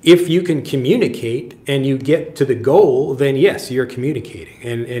 if you can communicate and you get to the goal, then yes, you're communicating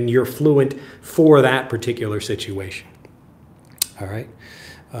and you're fluent for that particular situation. All right.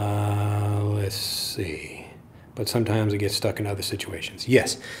 Let's see. But sometimes it gets stuck in other situations.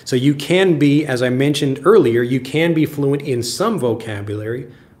 Yes, so you can be, as I mentioned earlier, you can be fluent in some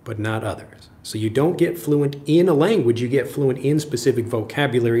vocabulary, but not others. So you don't get fluent in a language, you get fluent in specific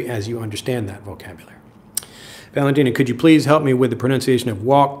vocabulary as you understand that vocabulary. Valentina, could you please help me with the pronunciation of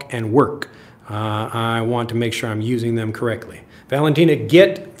walk and work? I want to make sure I'm using them correctly. Valentina,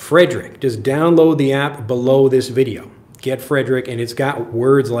 get Frederick. Just download the app below this video. Get Frederick, and it's got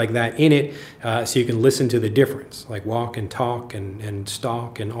words like that in it, so you can listen to the difference, like walk and talk and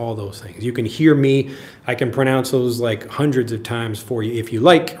stalk and all those things. You can hear me. I can pronounce those like hundreds of times for you if you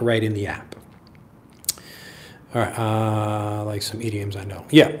like, right in the app. All right, like some idioms I know.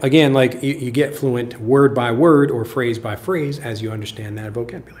 Yeah, again, like you get fluent word by word or phrase by phrase as you understand that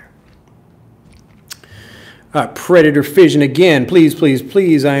vocabulary. Predator Fission again, please, please,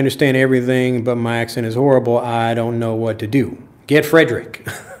 please, I understand everything, but my accent is horrible. I don't know what to do. Get Frederick.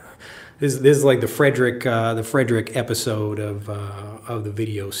 This is like the Frederick episode of the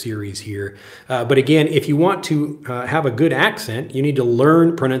video series here. But again, if you want to have a good accent, you need to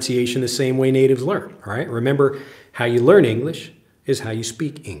learn pronunciation the same way natives learn. All right, remember, how you learn English is how you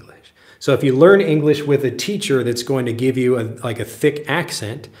speak English. So if you learn English with a teacher that's going to give you like a thick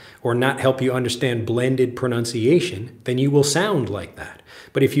accent or not help you understand blended pronunciation, then you will sound like that.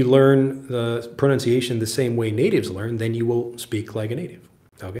 But if you learn the pronunciation the same way natives learn, then you will speak like a native.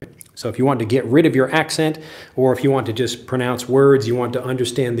 Okay? So if you want to get rid of your accent, or if you want to just pronounce words, you want to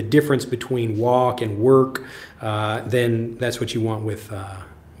understand the difference between walk and work, then that's what you want with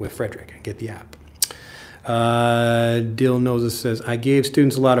Frederick. Get the app. Dil Noza says, I gave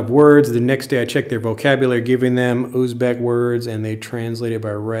students a lot of words. The next day I checked their vocabulary, giving them Uzbek words, and they translated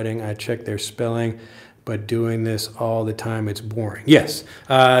by writing. I checked their spelling, but doing this all the time, it's boring. Yes,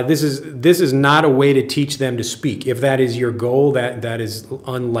 this is not a way to teach them to speak. If that is your goal, that is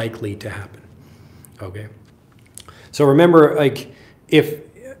unlikely to happen. Okay. So remember, like, if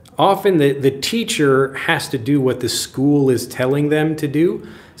often the teacher has to do what the school is telling them to do.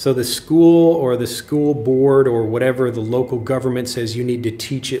 So the school or the school board or whatever the local government says you need to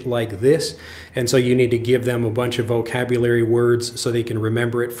teach it like this. And so you need to give them a bunch of vocabulary words so they can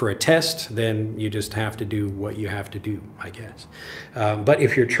remember it for a test. Then you just have to do what you have to do, I guess. But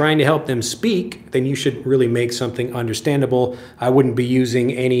if you're trying to help them speak, then you should really make something understandable. I wouldn't be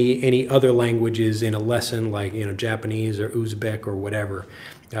using any other languages in a lesson like, you know, Japanese or Uzbek or whatever.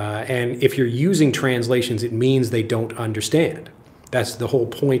 And if you're using translations, it means they don't understand. That's the whole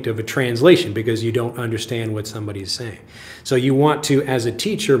point of a translation, because you don't understand what somebody's saying. So you want to, as a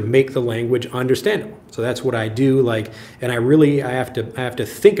teacher, make the language understandable. So that's what I do. Like, and I have to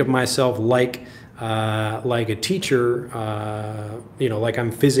think of myself like a teacher, you know, like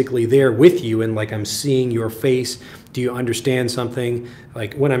I'm physically there with you and like I'm seeing your face. Do you understand something?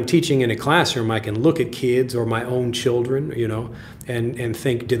 Like when I'm teaching in a classroom, I can look at kids or my own children, you know, and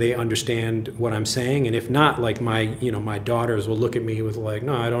think, do they understand what I'm saying? And if not, like my daughters will look at me with like,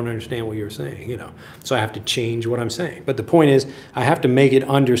 no, I don't understand what you're saying, you know. So I have to change what I'm saying. But the point is, I have to make it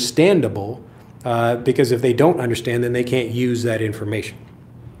understandable, because if they don't understand, then they can't use that information.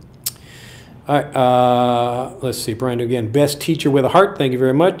 All right, let's see, Brandon again. Best teacher with a heart. Thank you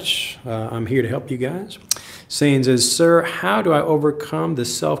very much. I'm here to help you guys. Saying says, sir, how do I overcome the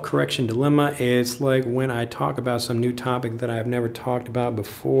self-correction dilemma? It's like when I talk about some new topic that I've never talked about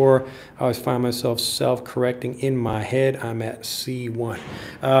before, I always find myself self-correcting in my head. I'm at C1.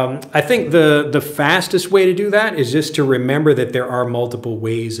 I think the fastest way to do that is just to remember that there are multiple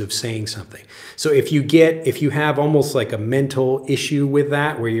ways of saying something. So if you have almost like a mental issue with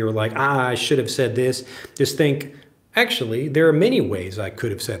that, where you're like, I should have said this, just think, actually, there are many ways I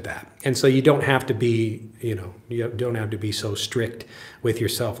could have said that. And so you don't have to be, you know, you don't have to be so strict with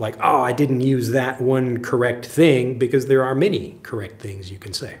yourself like, oh, I didn't use that one correct thing, because there are many correct things you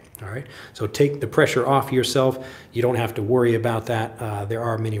can say. All right. So take the pressure off yourself. You don't have to worry about that. There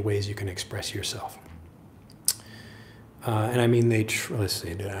are many ways you can express yourself. And I mean, let's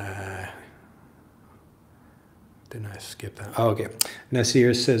see, didn't I skip that? Oh, okay.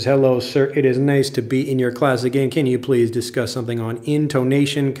 Nasir says, hello, sir. It is nice to be in your class again. Can you please discuss something on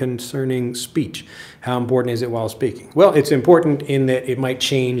intonation concerning speech? How important is it while speaking? Well, it's important in that it might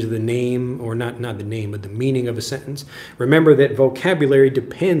change the name, or not the name, but the meaning of a sentence. Remember that vocabulary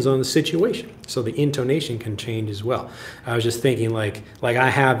depends on the situation. So the intonation can change as well. I was just thinking like I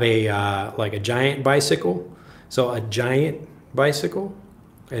have a giant bicycle. So a giant bicycle.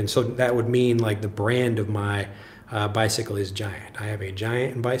 And so that would mean like the brand of my bicycle is Giant. I have a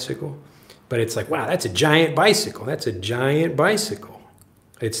Giant bicycle, but it's like, wow, that's a giant bicycle. That's a giant bicycle.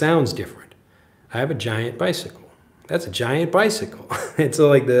 It sounds different. I have a giant bicycle. That's a giant bicycle. And so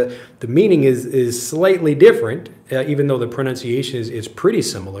like the meaning is slightly different, even though the pronunciation is pretty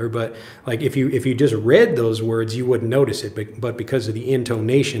similar. But like if you just read those words, you wouldn't notice it. But because of the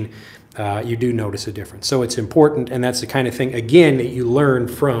intonation, you do notice a difference. So it's important, and that's the kind of thing, again, that you learn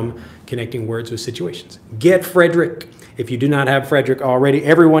from connecting words with situations. Get Frederick. If you do not have Frederick already,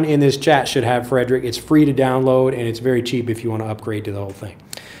 everyone in this chat should have Frederick. It's free to download, and it's very cheap if you want to upgrade to the whole thing.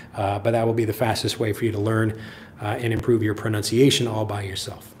 But that will be the fastest way for you to learn and improve your pronunciation all by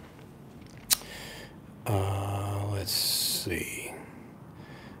yourself. Let's see.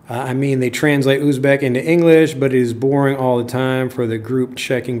 I mean, they translate Uzbek into English, but it is boring all the time for the group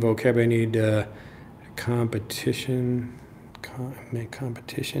checking vocabulary. I need competition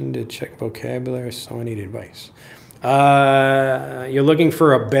to check vocabulary, so I need advice. You're looking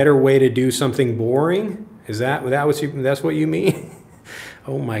for a better way to do something boring? That's what you mean?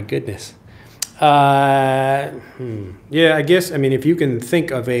 Oh my goodness. Yeah, I guess, I mean, if you can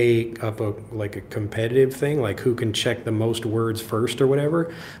think of like a competitive thing, like who can check the most words first or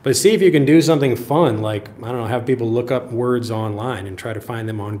whatever, but see if you can do something fun, like, I don't know, have people look up words online and try to find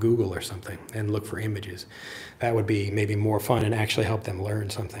them on Google or something and look for images. That would be maybe more fun and actually help them learn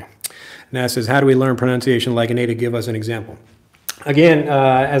something. Now it says, how do we learn pronunciation like a native? Give us an example. Again,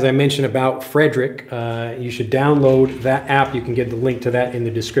 as I mentioned about Frederick, you should download that app. You can get the link to that in the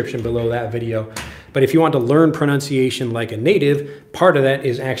description below that video. But if you want to learn pronunciation like a native, part of that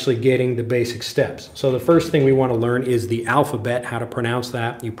is actually getting the basic steps. So the first thing we want to learn is the alphabet, how to pronounce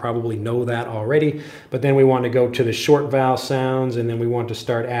that. You probably know that already. But then we want to go to the short vowel sounds, and then we want to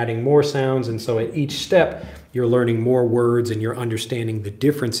start adding more sounds. And so at each step, you're learning more words and you're understanding the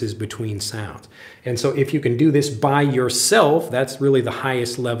differences between sounds. And so if you can do this by yourself, that's really the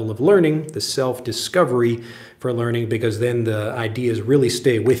highest level of learning, the self-discovery for learning, because then the ideas really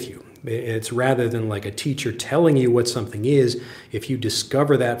stay with you. It's rather than like a teacher telling you what something is, if you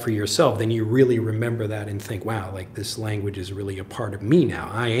discover that for yourself, then you really remember that and think, wow, like this language is really a part of me now.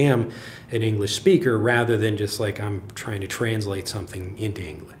 I am an English speaker, rather than just like I'm trying to translate something into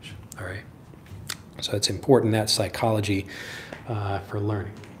English, all right? So it's important, that psychology for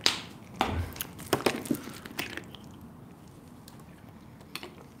learning.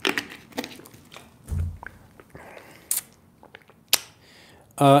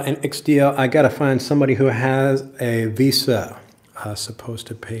 And XDL, I got to find somebody who has a visa, supposed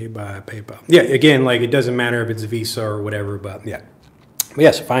to pay by PayPal. Yeah, again, like it doesn't matter if it's Visa or whatever, but yeah. But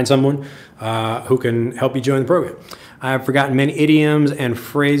yes, find someone who can help you join the program. I've forgotten many idioms and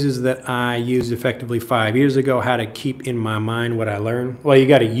phrases that I used effectively 5 years ago. How to keep in my mind what I learned? Well, you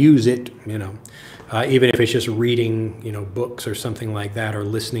got to use it, you know, even if it's just reading, you know, books or something like that, or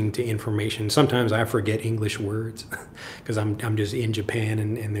listening to information. Sometimes I forget English words because I'm just in Japan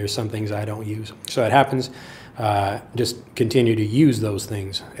and there's some things I don't use. So it happens. Just continue to use those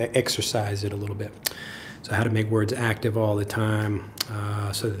things, exercise it a little bit. So how to make words active all the time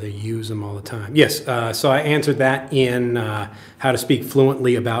so that they use them all the time. Yes, so I answered that in how to speak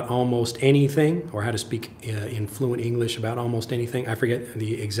fluently about almost anything, or how to speak in fluent English about almost anything. I forget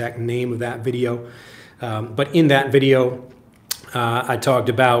the exact name of that video. But in that video, I talked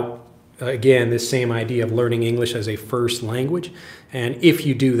about, again, this same idea of learning English as a first language. And if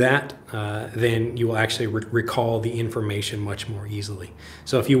you do that, then you will actually recall the information much more easily.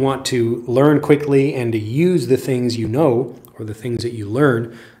 So if you want to learn quickly and to use the things you know, or the things that you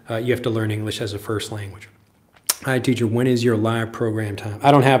learn, you have to learn English as a first language. Hi, teacher, when is your live program time?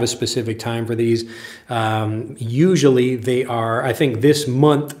 I don't have a specific time for these. Usually they are, I think this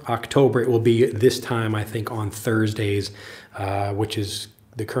month, October, it will be this time, I think, on Thursdays, which is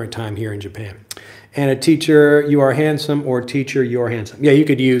the current time here in Japan. And a teacher, you are handsome, or teacher, you're handsome. Yeah, you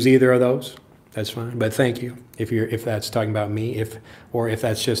could use either of those. That's fine. But thank you. If that's talking about me, or if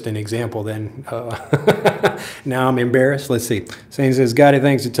that's just an example, then now I'm embarrassed. Let's see. Saying says, got it,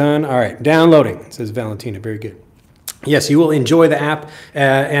 thanks a ton. All right, downloading, says Valentina. Very good. Yes, you will enjoy the app.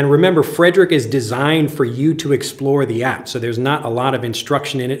 And remember, Frederick is designed for you to explore the app. So there's not a lot of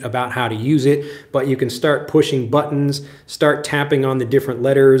instruction in it about how to use it, but you can start pushing buttons, start tapping on the different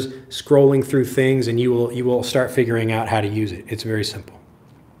letters, scrolling through things, and you will start figuring out how to use it. It's very simple.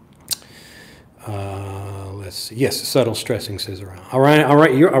 Let's see. Yes, subtle stressing, says Orion.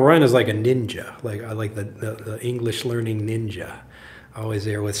 Orion is like a ninja. Like I like the English learning ninja. Always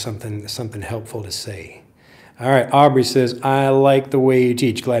there with something helpful to say. All right, Aubrey says, I like the way you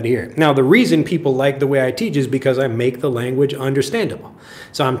teach. Glad to hear it. Now, the reason people like the way I teach is because I make the language understandable.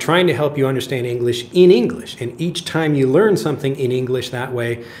 So I'm trying to help you understand English in English. And each time you learn something in English that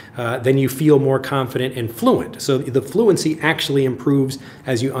way, then you feel more confident and fluent. So the fluency actually improves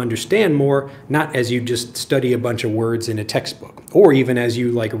as you understand more, not as you just study a bunch of words in a textbook, or even as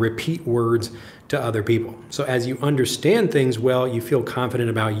you like repeat words to other people. So as you understand things well, you feel confident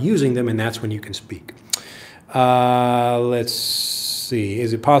about using them, and that's when you can speak. Let's see.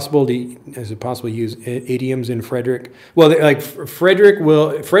 Is it possible to use idioms in Frederick? Well, like Frederick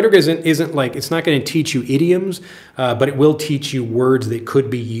isn't like, it's not going to teach you idioms, but it will teach you words that could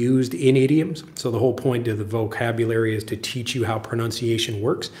be used in idioms. So the whole point of the vocabulary is to teach you how pronunciation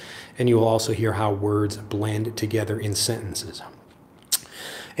works, and you will also hear how words blend together in sentences.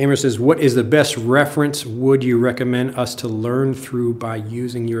 Amer says, what is the best reference would you recommend us to learn through by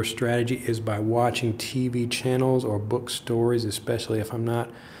using your strategy? Is by watching TV channels or book stories, especially if I'm not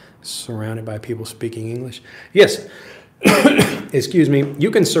surrounded by people speaking English? Yes. Excuse me.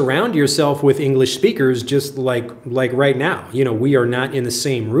 You can surround yourself with English speakers just like right now. You know, we are not in the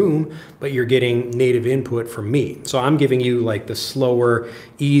same room, but you're getting native input from me. So I'm giving you like the slower,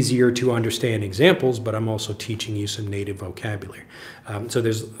 easier to understand examples, but I'm also teaching you some native vocabulary. So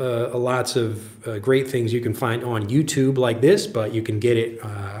there's lots of great things you can find on YouTube like this, but you can get it.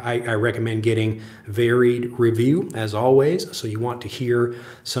 I recommend getting varied review as always. So you want to hear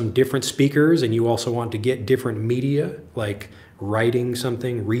some different speakers, and you also want to get different media like writing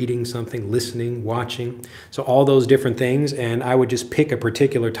something, reading something, listening, watching. So all those different things. And I would just pick a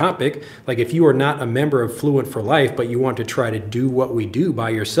particular topic. Like if you are not a member of Fluent for Life, but you want to try to do what we do by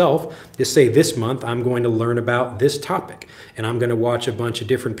yourself, just say this month, I'm going to learn about this topic. And I'm going to watch a bunch of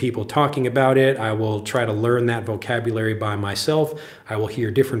different people talking about it. I will try to learn that vocabulary by myself. I will hear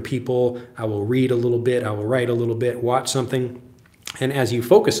different people. I will read a little bit. I will write a little bit, watch something. And as you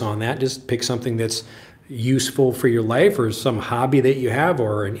focus on that, just pick something that's useful for your life, or some hobby that you have,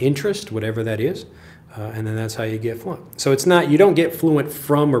 or an interest, whatever that is, and then that's how you get fluent. So it's not, you don't get fluent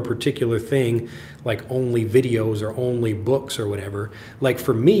from a particular thing like only videos or only books or whatever. Like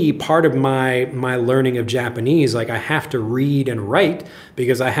for me, part of my learning of Japanese, like I have to read and write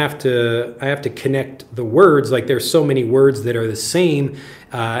because I have to connect the words. Like there's so many words that are the same,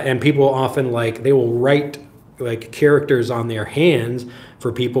 and people often like they will write like characters on their hands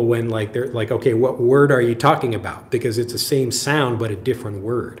for people when like they're like, okay, what word are you talking about? Because it's the same sound but a different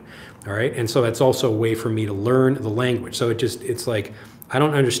word. All right, and so that's also a way for me to learn the language. So it's like I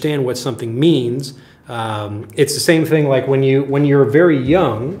don't understand what something means. It's the same thing like when you're very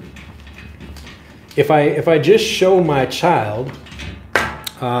young. If I just show my child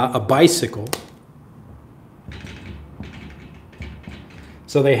a bicycle,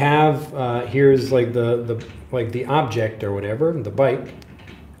 So they have, here's like the object or whatever, the bike.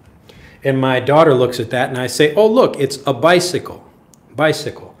 And my daughter looks at that and I say, oh, look, it's a bicycle,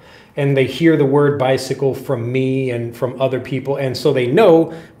 bicycle. And they hear the word bicycle from me and from other people. And so they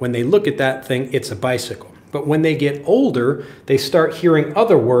know when they look at that thing, it's a bicycle. But when they get older, they start hearing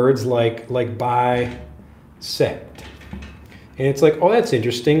other words like bisect. And it's like, oh, that's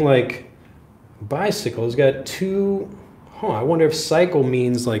interesting. Like bicycle has got two, I wonder if cycle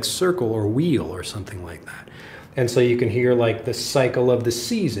means like circle or wheel or something like that. And so you can hear like the cycle of the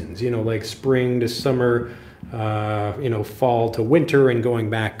seasons, you know, like spring to summer, you know, fall to winter and going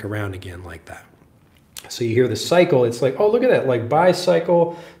back around again like that. So you hear the cycle, it's like, oh, look at that, like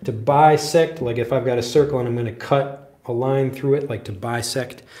bicycle to bisect, like if I've got a circle and I'm going to cut a line through it, like to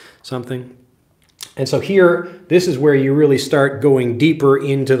bisect something. And so here, this is where you really start going deeper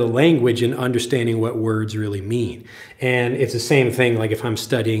into the language and understanding what words really mean. And it's the same thing like if I'm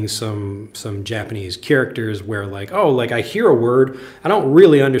studying some Japanese characters where like, oh, like I hear a word, I don't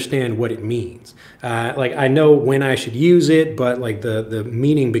really understand what it means. Like I know when I should use it, but like the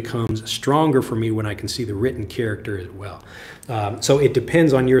meaning becomes stronger for me when I can see the written character as well. So it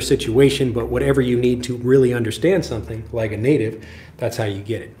depends on your situation, but whatever you need to really understand something like a native, that's how you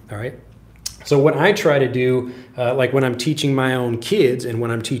get it, all right? So what I try to do, like when I'm teaching my own kids and when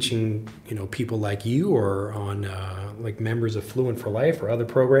I'm teaching, you know, people like you or on like members of Fluent for Life or other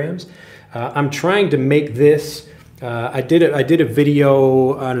programs, I'm trying to make this, I did a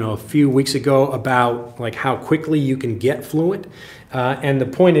video, I don't know, a few weeks ago about like how quickly you can get fluent. And the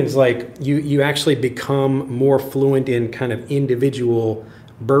point is like you actually become more fluent in kind of individual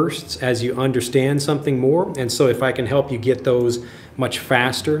bursts as you understand something more. And so if I can help you get those much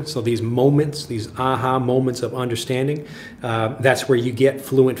faster, so these moments, these aha moments of understanding, that's where you get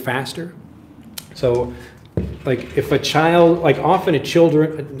fluent faster. So like if a child, like often a child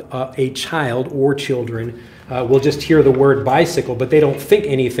or children will just hear the word bicycle, but they don't think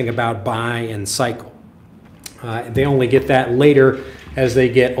anything about bi and cycle. They only get that later as they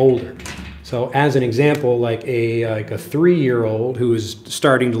get older. So as an example, like a 3-year-old who is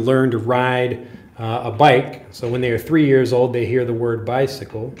starting to learn to ride a bike, so when they are 3 years old, they hear the word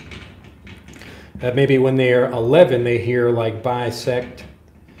bicycle. Maybe when they are 11, they hear like bisect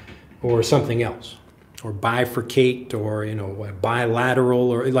or something else, or bifurcate, or you know,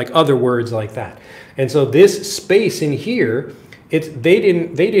 bilateral, or like other words like that. And so this space in here, they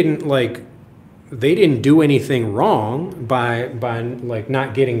didn't do anything wrong by like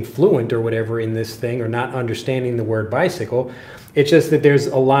not getting fluent or whatever in this thing or not understanding the word bicycle. It's just that there's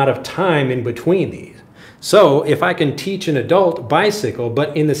a lot of time in between these. So if I can teach an adult bicycle,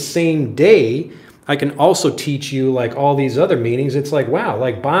 but in the same day, I can also teach you like all these other meanings. It's like, wow,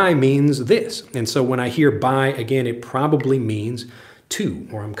 like bi means this. And so when I hear bi, again, it probably means two,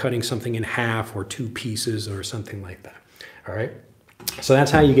 or I'm cutting something in half or two pieces or something like that. All right. So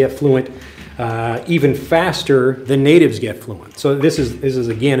that's how you get fluent even faster than natives get fluent. So this is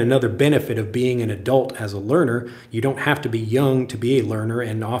again another benefit of being an adult as a learner. You don't have to be young to be a learner,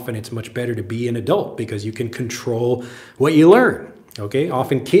 and often it's much better to be an adult because you can control what you learn. Okay,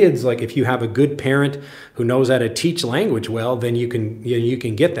 often kids, like if you have a good parent who knows how to teach language well, then you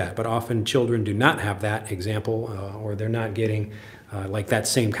can get that. But often children do not have that example, or they're not getting like that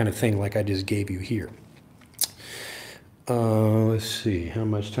same kind of thing like I just gave you here. Let's see, how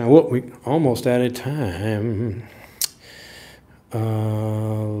much time? Well, we almost out of time.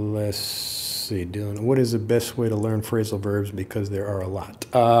 Let's see, Dylan, what is the best way to learn phrasal verbs? Because there are a lot.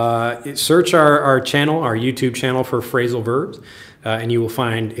 Search our channel, our YouTube channel for phrasal verbs, and you will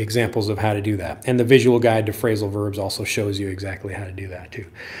find examples of how to do that. And the visual guide to phrasal verbs also shows you exactly how to do that too.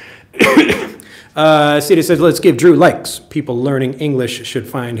 Sita says, let's give Drew likes. People learning English should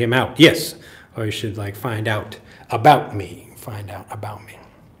find him out. Yes, or you should like find out about me, find out about me.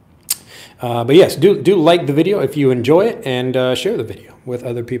 But yes, do like the video if you enjoy it, and share the video with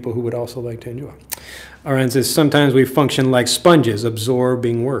other people who would also like to enjoy it. Aran says, sometimes we function like sponges,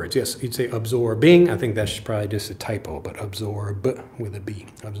 absorbing words. Yes, you'd say absorbing. I think that's probably just a typo, but absorb with a B,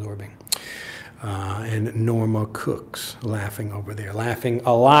 absorbing. And Norma Cooks laughing over there, laughing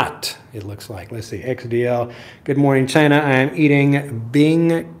a lot, it looks like. Let's see, XDL. Good morning, China. I am eating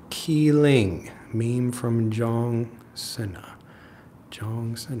Bing Keeling. Meme from Jong Sena.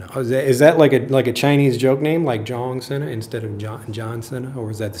 Jong Sena. Oh, is that like a Chinese joke name, like Jong Sena instead of John Sena,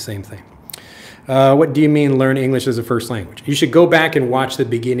 or is that the same thing? What do you mean learn English as a first language? You should go back and watch the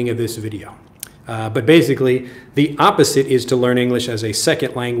beginning of this video. But basically, the opposite is to learn English as a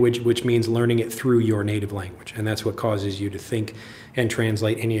second language, which means learning it through your native language. And that's what causes you to think and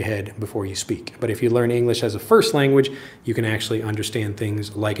translate in your head before you speak. But if you learn English as a first language, you can actually understand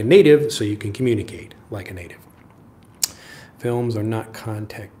things like a native, so you can communicate like a native. Films are not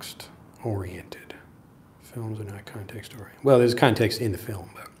context-oriented. Films are not context-oriented. Well, there's context in the film.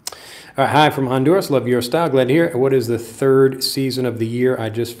 But. All right, hi from Honduras. Love your style. Glad to hear it. What is the third season of the year? I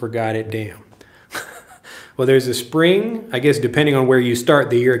just forgot it. Damn. Well, there's a spring. I guess depending on where you start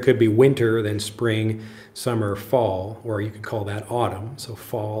the year, it could be winter, then spring, summer, fall, or you could call that autumn. So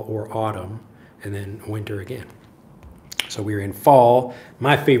fall or autumn, and then winter again. So we're in fall,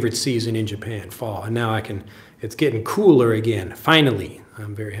 my favorite season in Japan, fall. And now it's getting cooler again. Finally,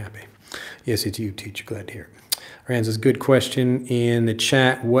 I'm very happy. Yes, it's you, teacher. Glad to hear it. Francis, good question in the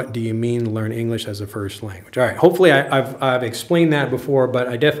chat. What do you mean learn English as a first language? All right, hopefully I've explained that before, but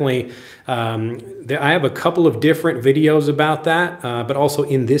I definitely, I have a couple of different videos about that, but also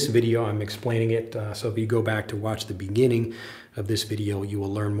in this video I'm explaining it. So if you go back to watch the beginning of this video, you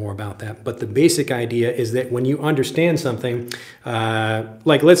will learn more about that. But the basic idea is that when you understand something,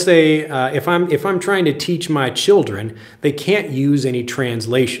 like let's say if I'm trying to teach my children, they can't use any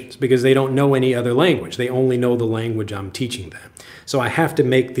translations because they don't know any other language. They only know the language I'm teaching them. So I have to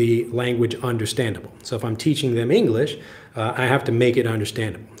make the language understandable. So if I'm teaching them English, I have to make it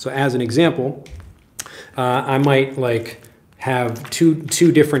understandable. So as an example, I might like have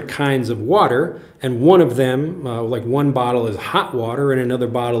two different kinds of water, and one of them, like one bottle is hot water and another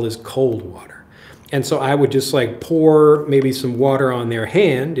bottle is cold water. And so I would just like pour maybe some water on their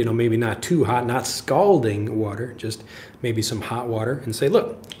hand, you know, maybe not too hot, not scalding water, just maybe some hot water, and say,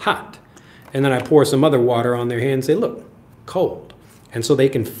 look, hot. And then I pour some other water on their hand and say, look, cold. And so they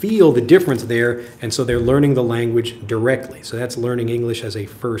can feel the difference there, and so they're learning the language directly. So that's learning English as a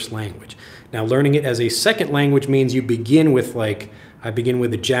first language. Now, learning it as a second language means you begin with like, I begin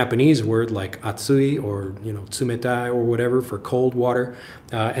with a Japanese word like atsui or, you know, tsumetai or whatever for cold water,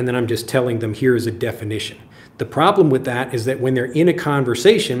 and then I'm just telling them here is a definition. The problem with that is that when they're in a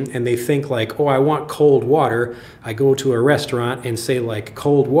conversation and they think like, oh, I want cold water, I go to a restaurant and say like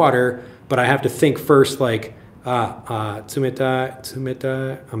cold water, but I have to think first like,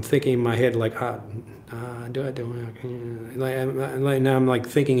 tsumetai. I'm thinking in my head like, now I'm like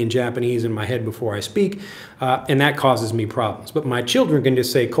thinking in Japanese in my head before I speak, and that causes me problems. But my children can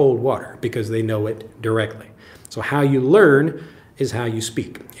just say cold water because they know it directly. So how you learn is how you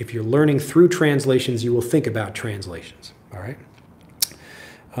speak. If you're learning through translations, you will think about translations. All right.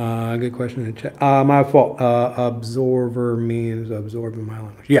 Good question in the chat. My fault. Absorber means absorbing my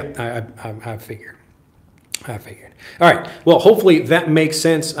language. Yeah, I figured. All right, well, hopefully that makes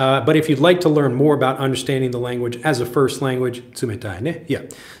sense. But if you'd like to learn more about understanding the language as a first language, tsumetai ne? Yeah,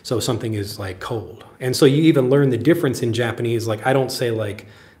 so something is like cold. And so you even learn the difference in Japanese. Like I don't say like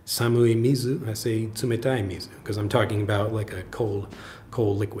samui mizu, I say tsumetai mizu, because I'm talking about like a cold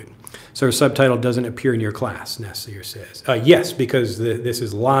liquid. So our subtitle doesn't appear in your class, Nasir says. Yes, because this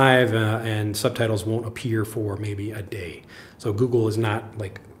is live and subtitles won't appear for maybe a day. So Google is not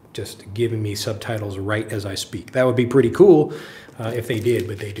like just giving me subtitles right as I speak. That would be pretty cool if they did,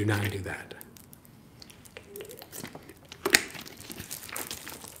 but they do not do that.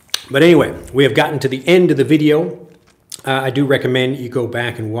 But anyway, we have gotten to the end of the video. I do recommend you go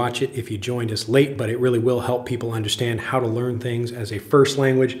back and watch it if you joined us late, but it really will help people understand how to learn things as a first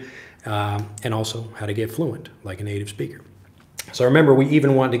language and also how to get fluent like a native speaker. So remember, we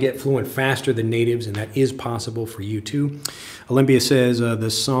even want to get fluent faster than natives, and that is possible for you too. Olympia says, the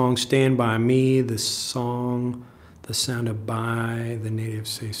song Stand By Me, the sound of by, the natives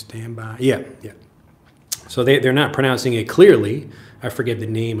say stand by. Yeah. So they're not pronouncing it clearly. I forget the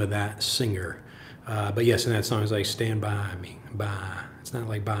name of that singer. But yes, and that song is like stand by me. By. It's not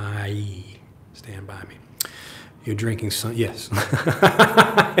like by, stand by me. You're drinking sun, yes.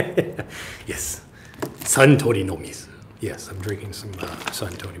 Yes. Suntory no mizu. Yes, I'm drinking some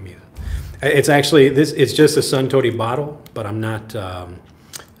Suntory mizu. It's actually, it's just a Suntory bottle, but I'm not,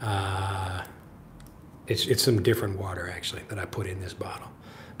 it's some different water actually that I put in this bottle.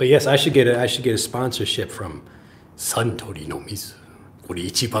 But yes, I should get a sponsorship from Suntory no mizu. Kore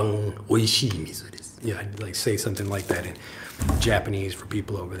ichiban oishii mizu desu. Yeah, I'd like say something like that in Japanese for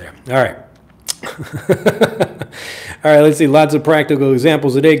people over there. All right. All right, let's see. Lots of practical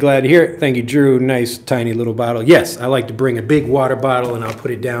examples today. Glad to hear it. Thank you, Drew. Nice, tiny little bottle. Yes, I like to bring a big water bottle and I'll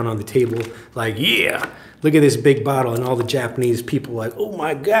put it down on the table like, yeah, look at this big bottle. And all the Japanese people are like, oh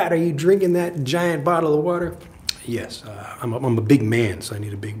my God, are you drinking that giant bottle of water? Yes, I'm a big man, so I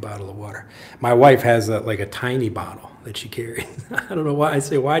need a big bottle of water. My wife has like a tiny bottle that she carries. I don't know why. I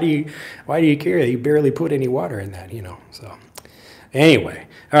say, why do you carry it? You barely put any water in that, you know. So anyway,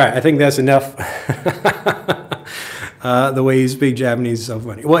 all right, I think that's enough. The way you speak Japanese is so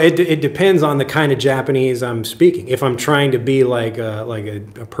funny. Well, it depends on the kind of Japanese I'm speaking. If I'm trying to be like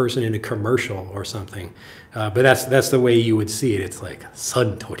a person in a commercial or something, but that's the way you would see it. It's like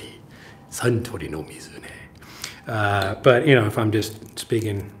santori no mizu ne. But you know, if I'm just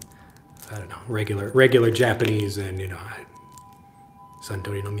speaking, I don't know, regular Japanese, and you know,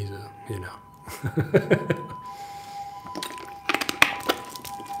 santori no mizu, you know.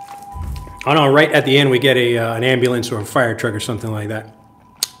 Oh no! Right at the end, we get an ambulance or a fire truck or something like that.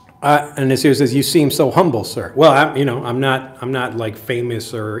 And this here says, "You seem so humble, sir." Well, I'm not like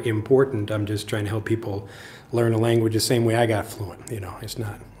famous or important. I'm just trying to help people learn a language the same way I got fluent. You know, it's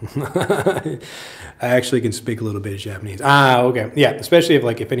not. I actually can speak a little bit of Japanese. Ah, okay, yeah. Especially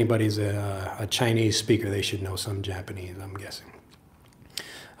if anybody's a Chinese speaker, they should know some Japanese, I'm guessing.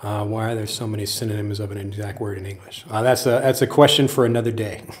 Why are there so many synonyms of an exact word in English? That's a question for another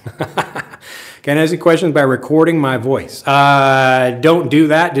day. Can I ask you questions by recording my voice? Don't do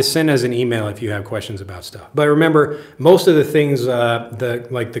that. Just send us an email if you have questions about stuff. But remember, most of the things,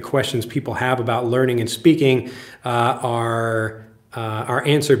 the questions people have about learning and speaking, are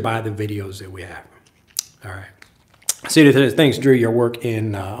answered by the videos that we have. All right. See, thanks, Drew. Your work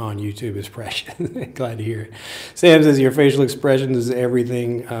on YouTube is precious. Glad to hear it. Sam says your facial expressions is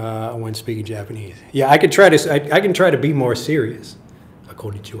everything when speaking Japanese. Yeah, I can try to be more serious.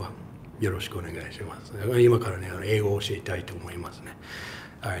 Konnichiwa. Yoroshiku onegaishimasu. Ima kara ne eigo oshietai to omoimasu ne.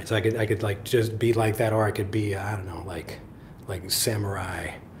 All right, so I could like just be like that, or I could be I don't know, like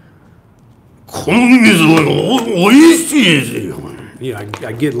samurai. Yeah,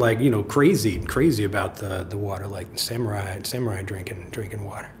 I get like, you know, crazy about the water, like samurai drinking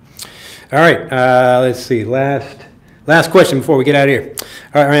water. All right, let's see. Last question before we get out of here.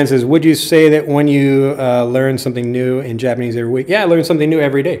 All right, Ryan says, would you say that when you learn something new in Japanese every week? Yeah, I learn something new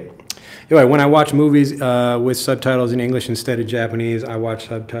every day. Anyway, when I watch movies with subtitles in English instead of Japanese, I watch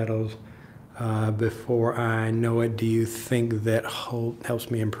subtitles before I know it. Do you think that helps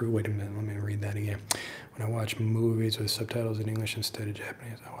me improve? Wait a minute, let me read that again. When I watch movies with subtitles in English instead of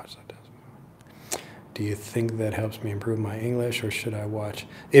Japanese, I watch subtitles. Do you think that helps me improve my English, or should I watch?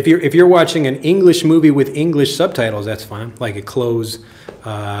 If you're watching an English movie with English subtitles, that's fine. Like a closed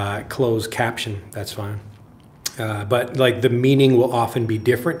caption, that's fine. But like the meaning will often be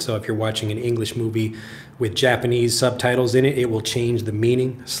different. So if you're watching an English movie with Japanese subtitles in it, it will change the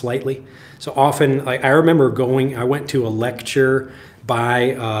meaning slightly. So often, like I remember I went to a lecture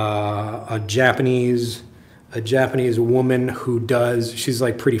by a Japanese woman she's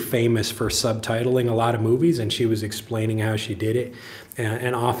like pretty famous for subtitling a lot of movies, and she was explaining how she did it.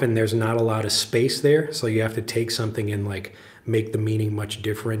 And often there's not a lot of space there, so you have to take something and like make the meaning much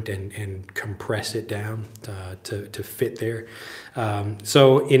different and compress it down to fit there.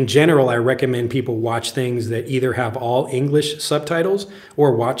 So in general, I recommend people watch things that either have all English subtitles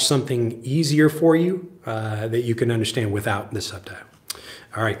or watch something easier for you that you can understand without the subtitle.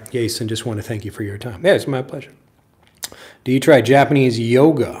 All right, Jason, just want to thank you for your time. Yeah, it's my pleasure. Do you try Japanese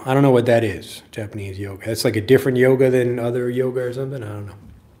yoga? I don't know what that is, Japanese yoga. It's like a different yoga than other yoga or something? I don't know.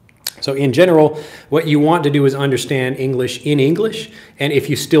 So in general, what you want to do is understand English in English, and if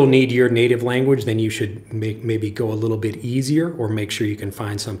you still need your native language, then you should maybe go a little bit easier, or make sure you can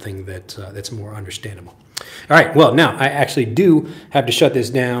find something that's more understandable. All right, well, now I actually do have to shut this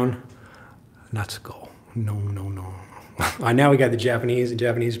down. Natsuko. No. Now we got the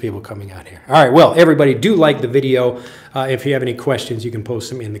Japanese people coming out here. All right, well, everybody, do like the video. If you have any questions, you can post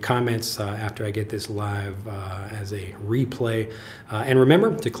them in the comments after I get this live as a replay. And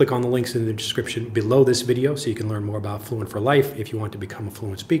remember to click on the links in the description below this video so you can learn more about Fluent for Life if you want to become a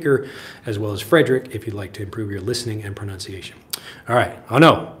fluent speaker, as well as Frederick if you'd like to improve your listening and pronunciation. All right, oh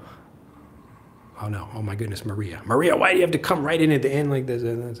no, oh my goodness, Maria, why do you have to come right in at the end like this?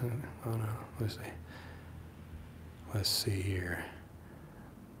 Oh no, let's see here.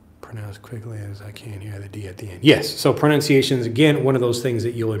 Pronounce quickly as I can hear the D at the end. Yes, so pronunciation is, again, one of those things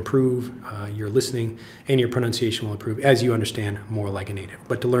that you'll improve. Your listening and your pronunciation will improve as you understand more like a native.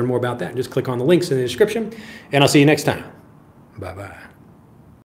 But to learn more about that, just click on the links in the description, and I'll see you next time. Bye-bye.